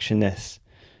you action this?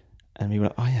 And people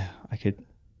are like, I could,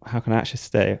 how can I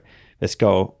action this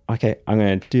goal? Okay, I'm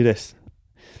going to do this.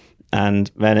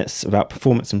 And then it's about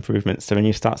performance improvement. So when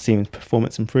you start seeing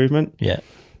performance improvement,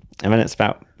 and then it's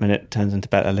about when it turns into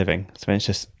better living. So when it's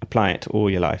just applying it to all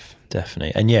your life.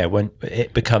 Definitely. And when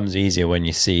it becomes easier when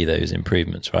you see those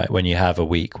improvements, right? When you have a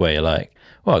week where you're like,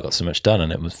 I got so much done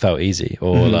and it felt easy,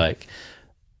 or like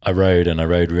I rode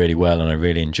really well and I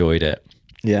really enjoyed it.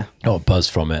 Yeah. Got a buzz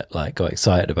from it, like got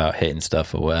excited about hitting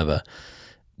stuff or whatever.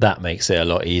 That makes it a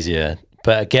lot easier.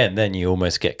 But again, then you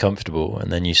almost get comfortable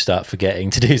and then you start forgetting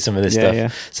to do some of this stuff. Yeah.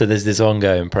 So there's this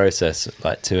ongoing process,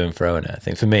 like to and fro in it. I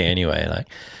think for me anyway, like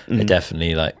it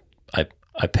definitely, like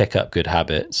I pick up good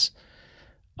habits.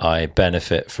 I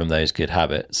benefit from those good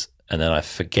habits, and then I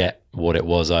forget what it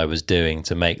was I was doing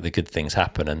to make the good things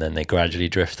happen, and then they gradually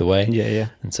drift away. Yeah.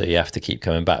 And so you have to keep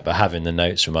coming back. But having the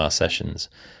notes from our sessions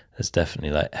has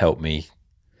definitely like helped me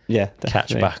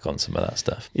catch back on some of that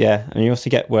stuff. Yeah, and you also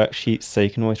get worksheets, so you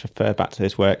can always refer back to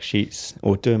those worksheets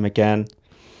or do them again,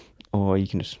 or you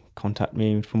can just contact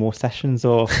me for more sessions,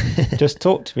 or just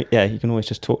talk to me. Yeah, you can always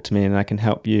just talk to me and I can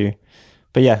help you.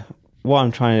 But what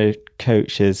I'm trying to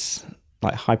coach is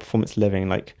like high performance living.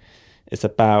 Like it's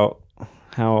about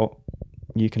how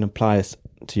you can apply this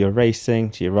to your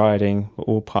racing, to your riding,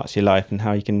 all parts of your life, and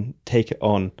how you can take it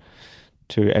on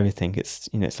to everything. It's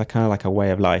it's like kind of like a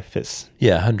way of life. It's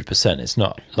 100%. It's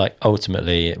not like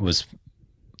ultimately it was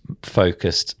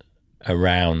focused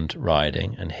around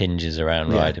riding and hinges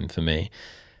around riding for me,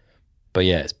 but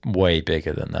it's way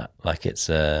bigger than that. Like it's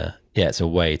a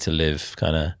way to live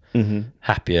kind of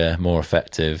happier, more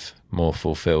effective, more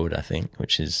fulfilled, I think,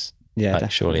 which is like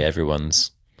surely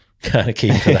everyone's kind of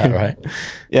key for that, right?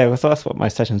 Well, so that's what my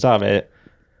sessions are. They're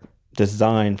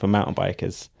designed for mountain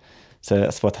bikers. So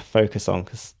that's what to focus on,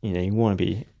 because you want to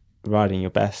be riding your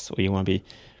best, or you want to be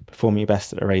performing your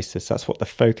best at the races. So that's what the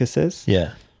focus is.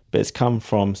 Yeah. But it's come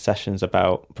from sessions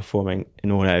about performing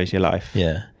in all areas of your life.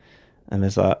 Yeah. And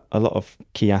there's a lot of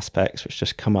key aspects which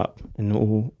just come up in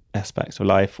all aspects of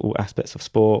life, all aspects of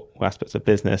sport, all aspects of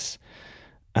business.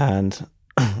 And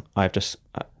I've just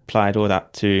applied all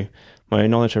that to my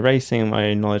own knowledge of racing and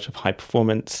my own knowledge of high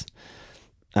performance.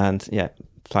 And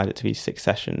applied it to these 6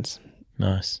 sessions.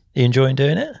 Nice. Are you enjoying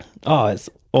doing it? Oh, it's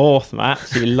awesome. I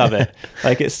absolutely love it.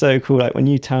 Like, it's so cool. Like, when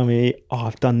you tell me, oh,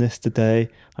 I've done this today,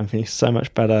 I'm feeling so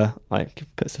much better. Like,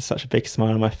 it puts such a big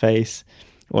smile on my face.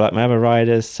 Or like my other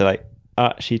riders, so like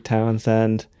Archie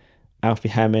Townsend, Alfie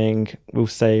Hemming, Will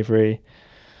Savory,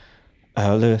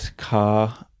 Lewis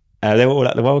Carr. They were all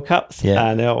at the World Cups,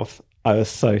 and I was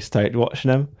so stoked watching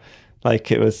them.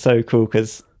 Like, it was so cool,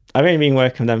 because I've only been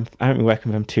working with them. I haven't been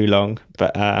working with them too long,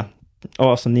 but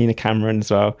also Nina Cameron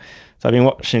as well. So I've been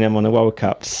watching them on the World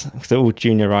Cups, because they're all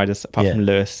junior riders apart from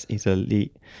Lewis. He's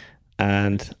elite,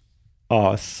 and I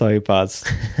was so buzzed.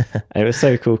 And it was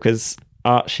so cool because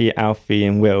Archie, Alfie,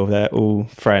 and Will, they're all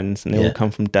friends, and they all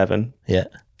come from Devon. Yeah.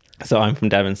 So I'm from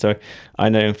Devon, so I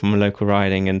know him from local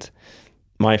riding, and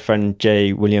my friend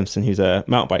Jay Williamson, who's a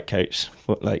mountain bike coach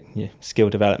for skill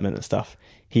development and stuff,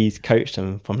 he's coached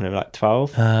them from they were like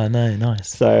 12. No, nice.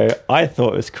 So I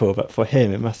thought it was cool, but for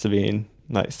him, it must have been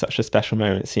like such a special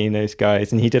moment seeing those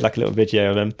guys. And he did like a little video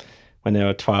of them when they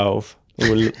were 12, all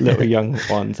little young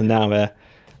ones, and now they're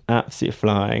absolutely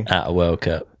flying at a World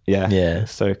Cup. Yeah,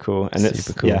 it's so cool, and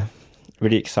super cool.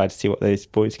 Really excited to see what those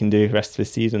boys can do the rest of the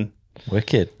season.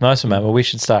 Wicked. Nice one, man. Well, we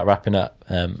should start wrapping up.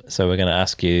 So we're going to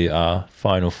ask you our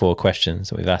final 4 questions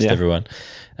that we've asked everyone.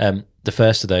 The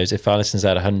first of those, if our listeners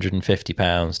had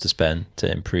 £150 to spend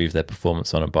to improve their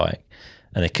performance on a bike,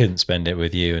 and they couldn't spend it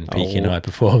with you and peaking high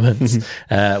performance,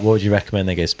 what would you recommend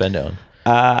they go spend it on?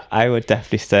 I would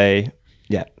definitely say,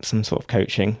 some sort of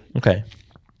coaching. Okay.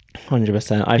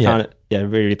 100%. I found it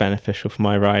really beneficial for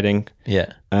my riding.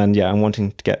 Yeah. And I'm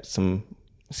wanting to get some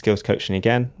skills coaching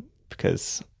again,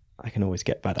 because I can always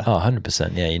get better. Oh,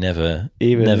 100%. Yeah, you never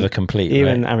complete.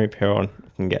 Even Amri Piron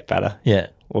can get better. Yeah.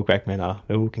 Or Greg Minnar,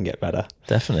 they all can get better.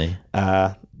 Definitely.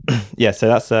 So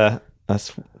that's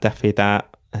definitely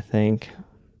that, I think.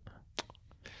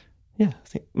 I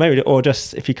think maybe, or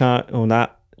just if you can't on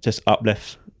that, just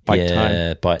uplift bike time.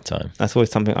 Yeah, bike time. That's always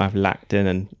something I've lacked in,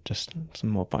 and just some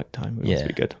more bike time would also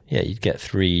be good. Yeah, you'd get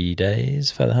 3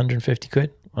 days for the 150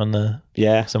 quid on the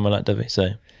somewhere like Dovey.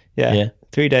 So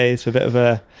 3 days for a bit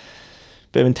of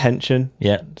intention.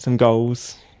 Yeah, some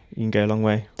goals. You can go a long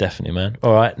way. Definitely, man.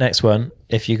 All right, next one.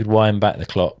 If you could wind back the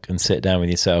clock and sit down with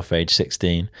yourself, age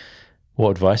 16,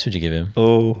 what advice would you give him?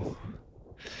 Oh,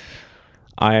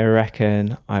 I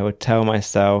reckon I would tell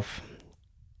myself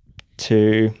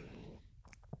to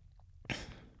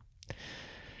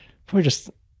probably just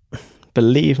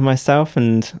believe in myself,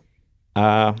 and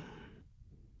like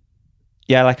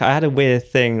I had a weird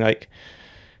thing, like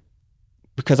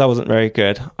because I wasn't very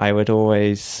good, I would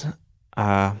always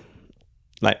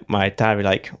like my dad would be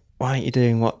like, why aren't you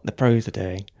doing what the pros are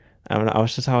doing? And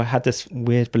I had this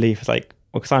weird belief, it's like,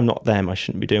 well, because I'm not them, I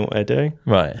shouldn't be doing what they're doing.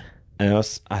 Right. And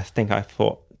I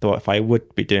thought if I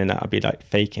would be doing that, I'd be like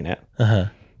faking it.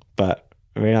 But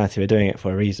in reality, we're doing it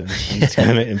for a reason. And it's going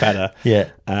to make it better.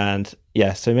 And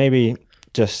so maybe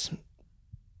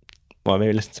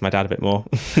maybe listen to my dad a bit more.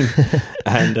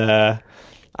 And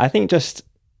I think just,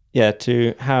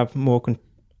 to have more,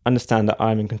 understand that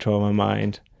I'm in control of my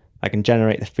mind. I can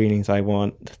generate the feelings I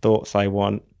want, the thoughts I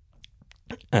want.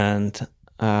 And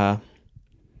I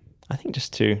think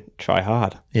just to try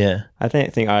hard. Yeah. I've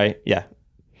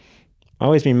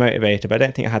always been motivated, but I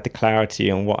don't think I had the clarity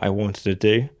on what I wanted to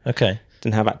do. Okay.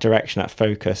 Didn't have that direction, that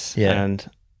focus. Yeah. And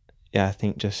I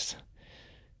think just,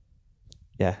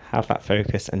 have that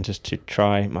focus and just to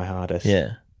try my hardest.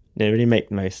 Yeah. Really make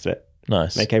the most of it.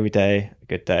 Nice. Make every day a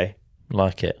good day.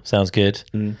 Like it. Sounds good.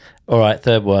 All right,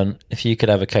 third one. If you could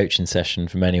have a coaching session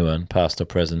from anyone, past or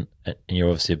present, and you're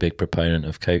obviously a big proponent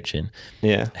of coaching,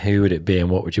 who would it be and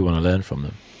what would you want to learn from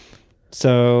them?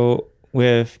 So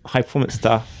with high performance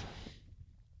stuff,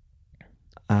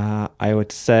 I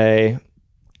would say,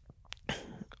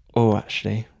 so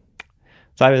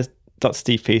I was Dr.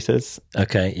 Steve Peters.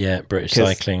 Okay, yeah, British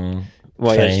cycling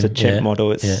fame. It's a chimp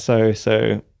model. It's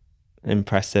so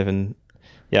impressive, and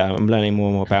I'm learning more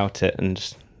and more about it, and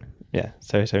just,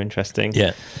 so interesting.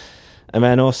 Yeah. And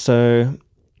then also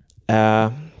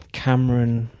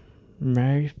Cameron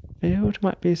Merrifield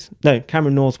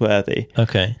Cameron Northworthy.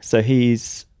 Okay. So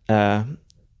he's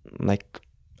like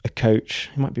a coach,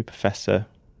 he might be a professor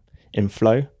in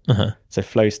flow. So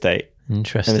flow state.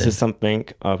 Interesting. And this is something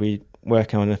I'll be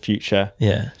working on in the future.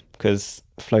 Yeah. Because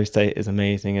flow state is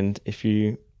amazing, and if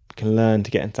you can learn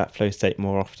to get into that flow state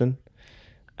more often,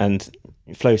 and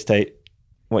flow state,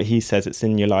 what he says, it's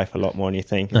in your life a lot more than you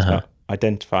think. It's about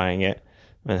identifying it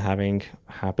and having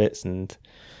habits and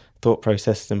thought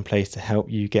processes in place to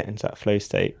help you get into that flow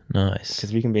state. Nice.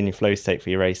 Because if you can be in your flow state for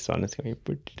your race on, it's going to be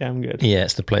pretty damn good. Yeah,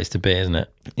 it's the place to be, isn't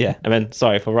it? Yeah. And then,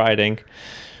 sorry, for riding,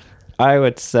 I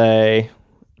would say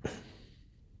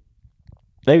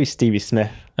maybe Stevie Smith.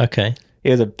 Okay.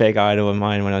 He was a big idol of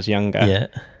mine when I was younger. Yeah.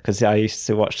 Because I used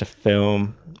to watch the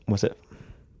film,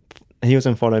 he was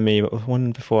in Follow Me, but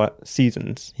one before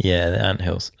Seasons. Yeah, the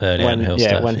Anthills, early Anthill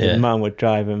stuff. When his mum would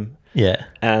drive him. Yeah.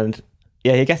 And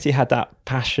I guess he had that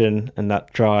passion and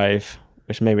that drive,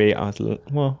 which maybe I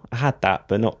had that,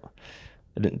 but I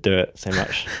didn't do it so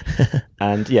much.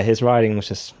 And his riding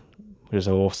was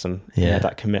awesome. Yeah. He had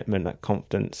that commitment, that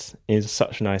confidence. He's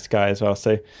such a nice guy as well.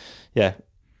 So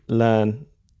learn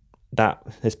that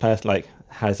his person,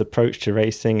 his approach to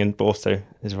racing and also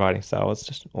his riding style was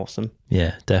just awesome.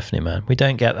 Yeah, definitely, man. We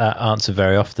don't get that answer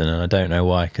very often, and I don't know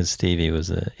why, because Stevie was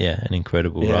an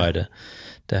incredible rider.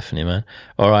 Definitely, man.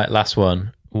 All right, last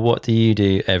one. What do you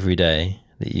do every day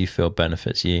that you feel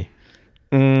benefits you?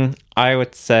 I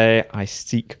would say I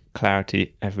seek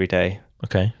clarity every day.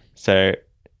 Okay. So,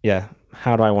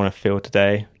 how do I want to feel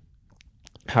today?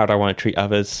 How do I want to treat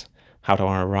others? How do I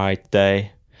want to ride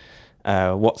today?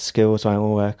 What skills do I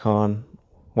want to work on?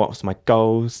 What's my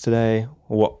goals today?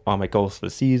 What are my goals for the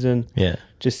season? Yeah.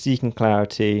 Just seeking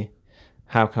clarity.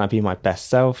 How can I be my best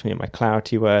self? My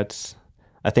clarity words.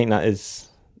 I think that's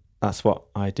what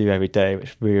I do every day,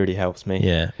 which really helps me.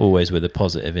 Yeah, always with a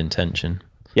positive intention.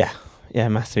 Yeah,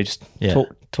 massively. Just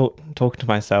talking to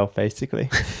myself, basically.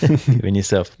 Giving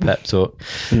yourself a pep talk.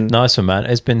 Nice one, man.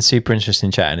 It's been super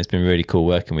interesting chatting. It's been really cool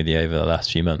working with you over the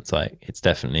last few months. It's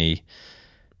definitely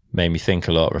made me think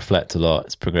a lot, reflect a lot.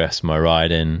 It's progressed my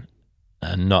riding,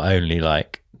 and not only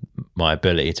my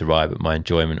ability to ride, but my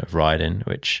enjoyment of riding,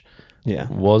 which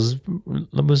was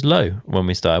low when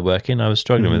we started working. I was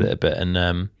struggling with it a bit, and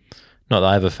not that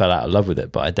I ever fell out of love with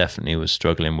it, but I definitely was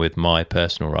struggling with my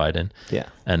personal riding. Yeah,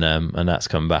 and that's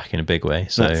come back in a big way.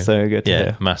 So that's so good to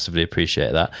hear. Massively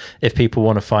appreciate that. If people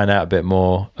want to find out a bit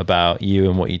more about you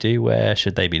and what you do, where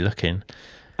should they be looking?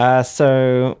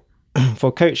 So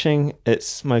for coaching,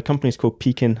 my company's called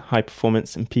Peakin High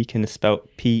Performance, and Peakin is spelled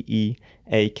Peakin.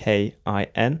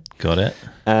 Got it.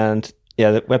 And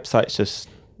the website's just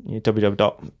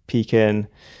www.peakin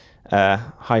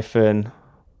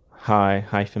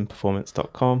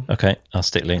high-performance.com. Okay, I'll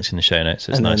stick links in the show notes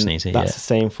so it's nice and easy. That's the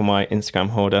same for my Instagram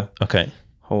holder. Okay.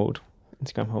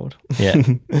 Instagram hold. Yeah.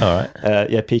 All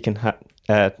right. Peakin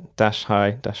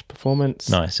high-performance.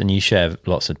 Nice. And you share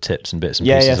lots of tips and bits and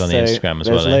pieces on the Instagram as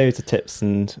well. There's loads of tips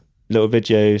and little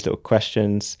videos, little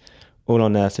questions, all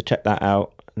on there. So check that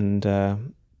out. And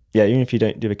even if you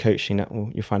don't do the coaching,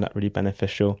 you'll find that really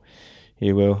beneficial.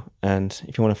 You will. And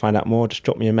if you want to find out more, just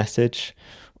drop me a message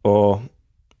or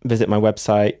visit my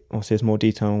website. Obviously, there's more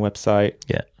detail on the website.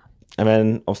 Yeah. And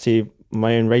then obviously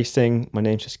my own racing, my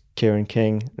name's just Ciaran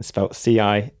King. It's spelled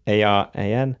Ciaran.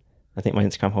 I think my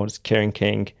Instagram holder is Ciaran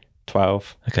King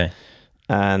 12. Okay.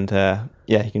 And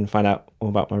you can find out all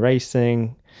about my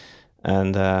racing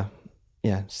and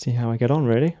see how I get on,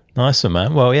 really. Nice one,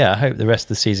 man. Well, I hope the rest of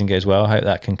the season goes well. I hope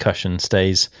that concussion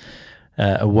stays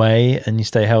away and you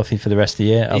stay healthy for the rest of the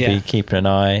year. I'll be keeping an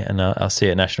eye, and I'll see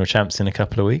you at National Champs in a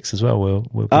couple of weeks as well. We'll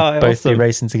both be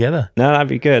racing together. No, that'd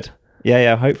be good.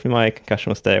 Yeah. Hopefully my concussion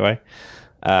will stay away.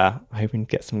 Hoping to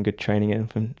get some good training in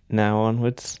from now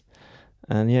onwards.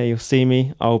 And you'll see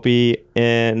me. I'll be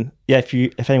in.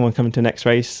 If anyone coming to the next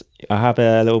race, I have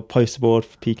a little poster board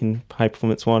for Peakin High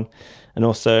Performance one, and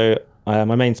also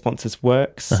my main sponsor's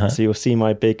Works. So you'll see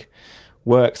my big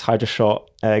Works Hydro Shot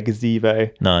gazebo.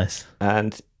 Nice.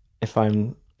 And if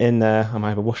I'm in there, I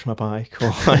might either wash my bike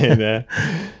or I'm in there.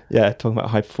 Talking about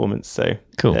high performance. So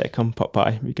cool. Come pop by.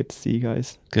 It'd be good to see you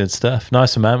guys. Good stuff.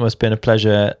 Nice one, man. Well, it's been a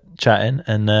pleasure chatting,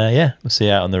 and we'll see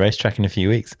you out on the racetrack in a few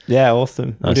weeks. Yeah,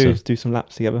 awesome. Nice we'll do some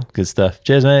laps together. Good stuff.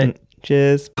 Cheers, mate.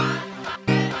 Cheers.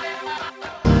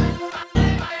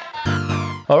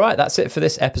 All right, that's it for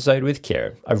this episode with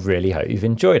Ciaran. I really hope you've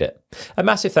enjoyed it. A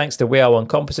massive thanks to We Are One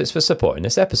Composites for supporting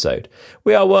this episode.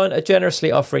 We Are One are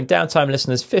generously offering Downtime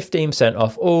listeners 15%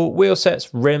 off all wheel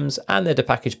sets, rims, and their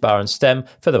depackaged bar and stem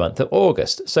for the month of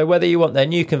August. So whether you want their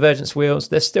new Convergence wheels,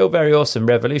 their still very awesome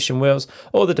Revolution wheels,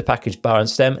 or the depackaged bar and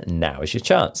stem, now is your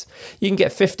chance. You can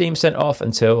get 15% off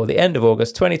until the end of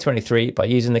August 2023 by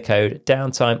using the code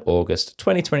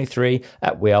DowntimeAugust2023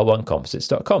 at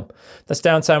weareonecomposites.com. That's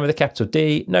Downtime with a capital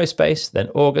D, D, no space, then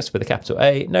August with a capital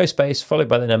A, no space, followed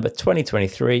by the number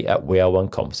 2023 at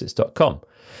weare1composites.com.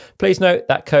 Please note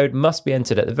that code must be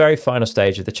entered at the very final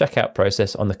stage of the checkout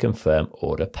process on the confirm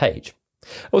order page.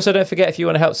 Also, don't forget, if you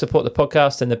want to help support the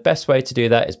podcast, then the best way to do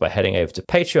that is by heading over to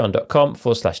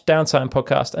patreon.com/downtime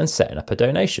podcast and setting up a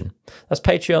donation. That's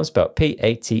Patreon, spelled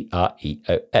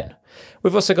Patreon.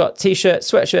 We've also got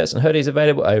t-shirts, sweatshirts and hoodies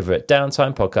available over at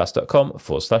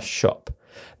downtimepodcast.com/shop.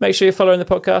 Make sure you're following the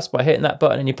podcast by hitting that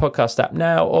button in your podcast app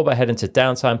now, or by heading to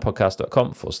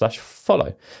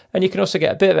downtimepodcast.com/follow. And you can also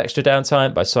get a bit of extra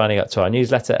downtime by signing up to our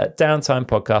newsletter at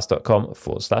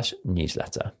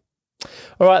downtimepodcast.com/newsletter.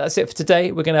 All right, that's it for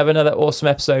today. We're going to have another awesome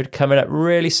episode coming up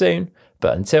really soon.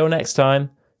 But until next time,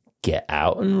 get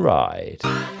out and ride.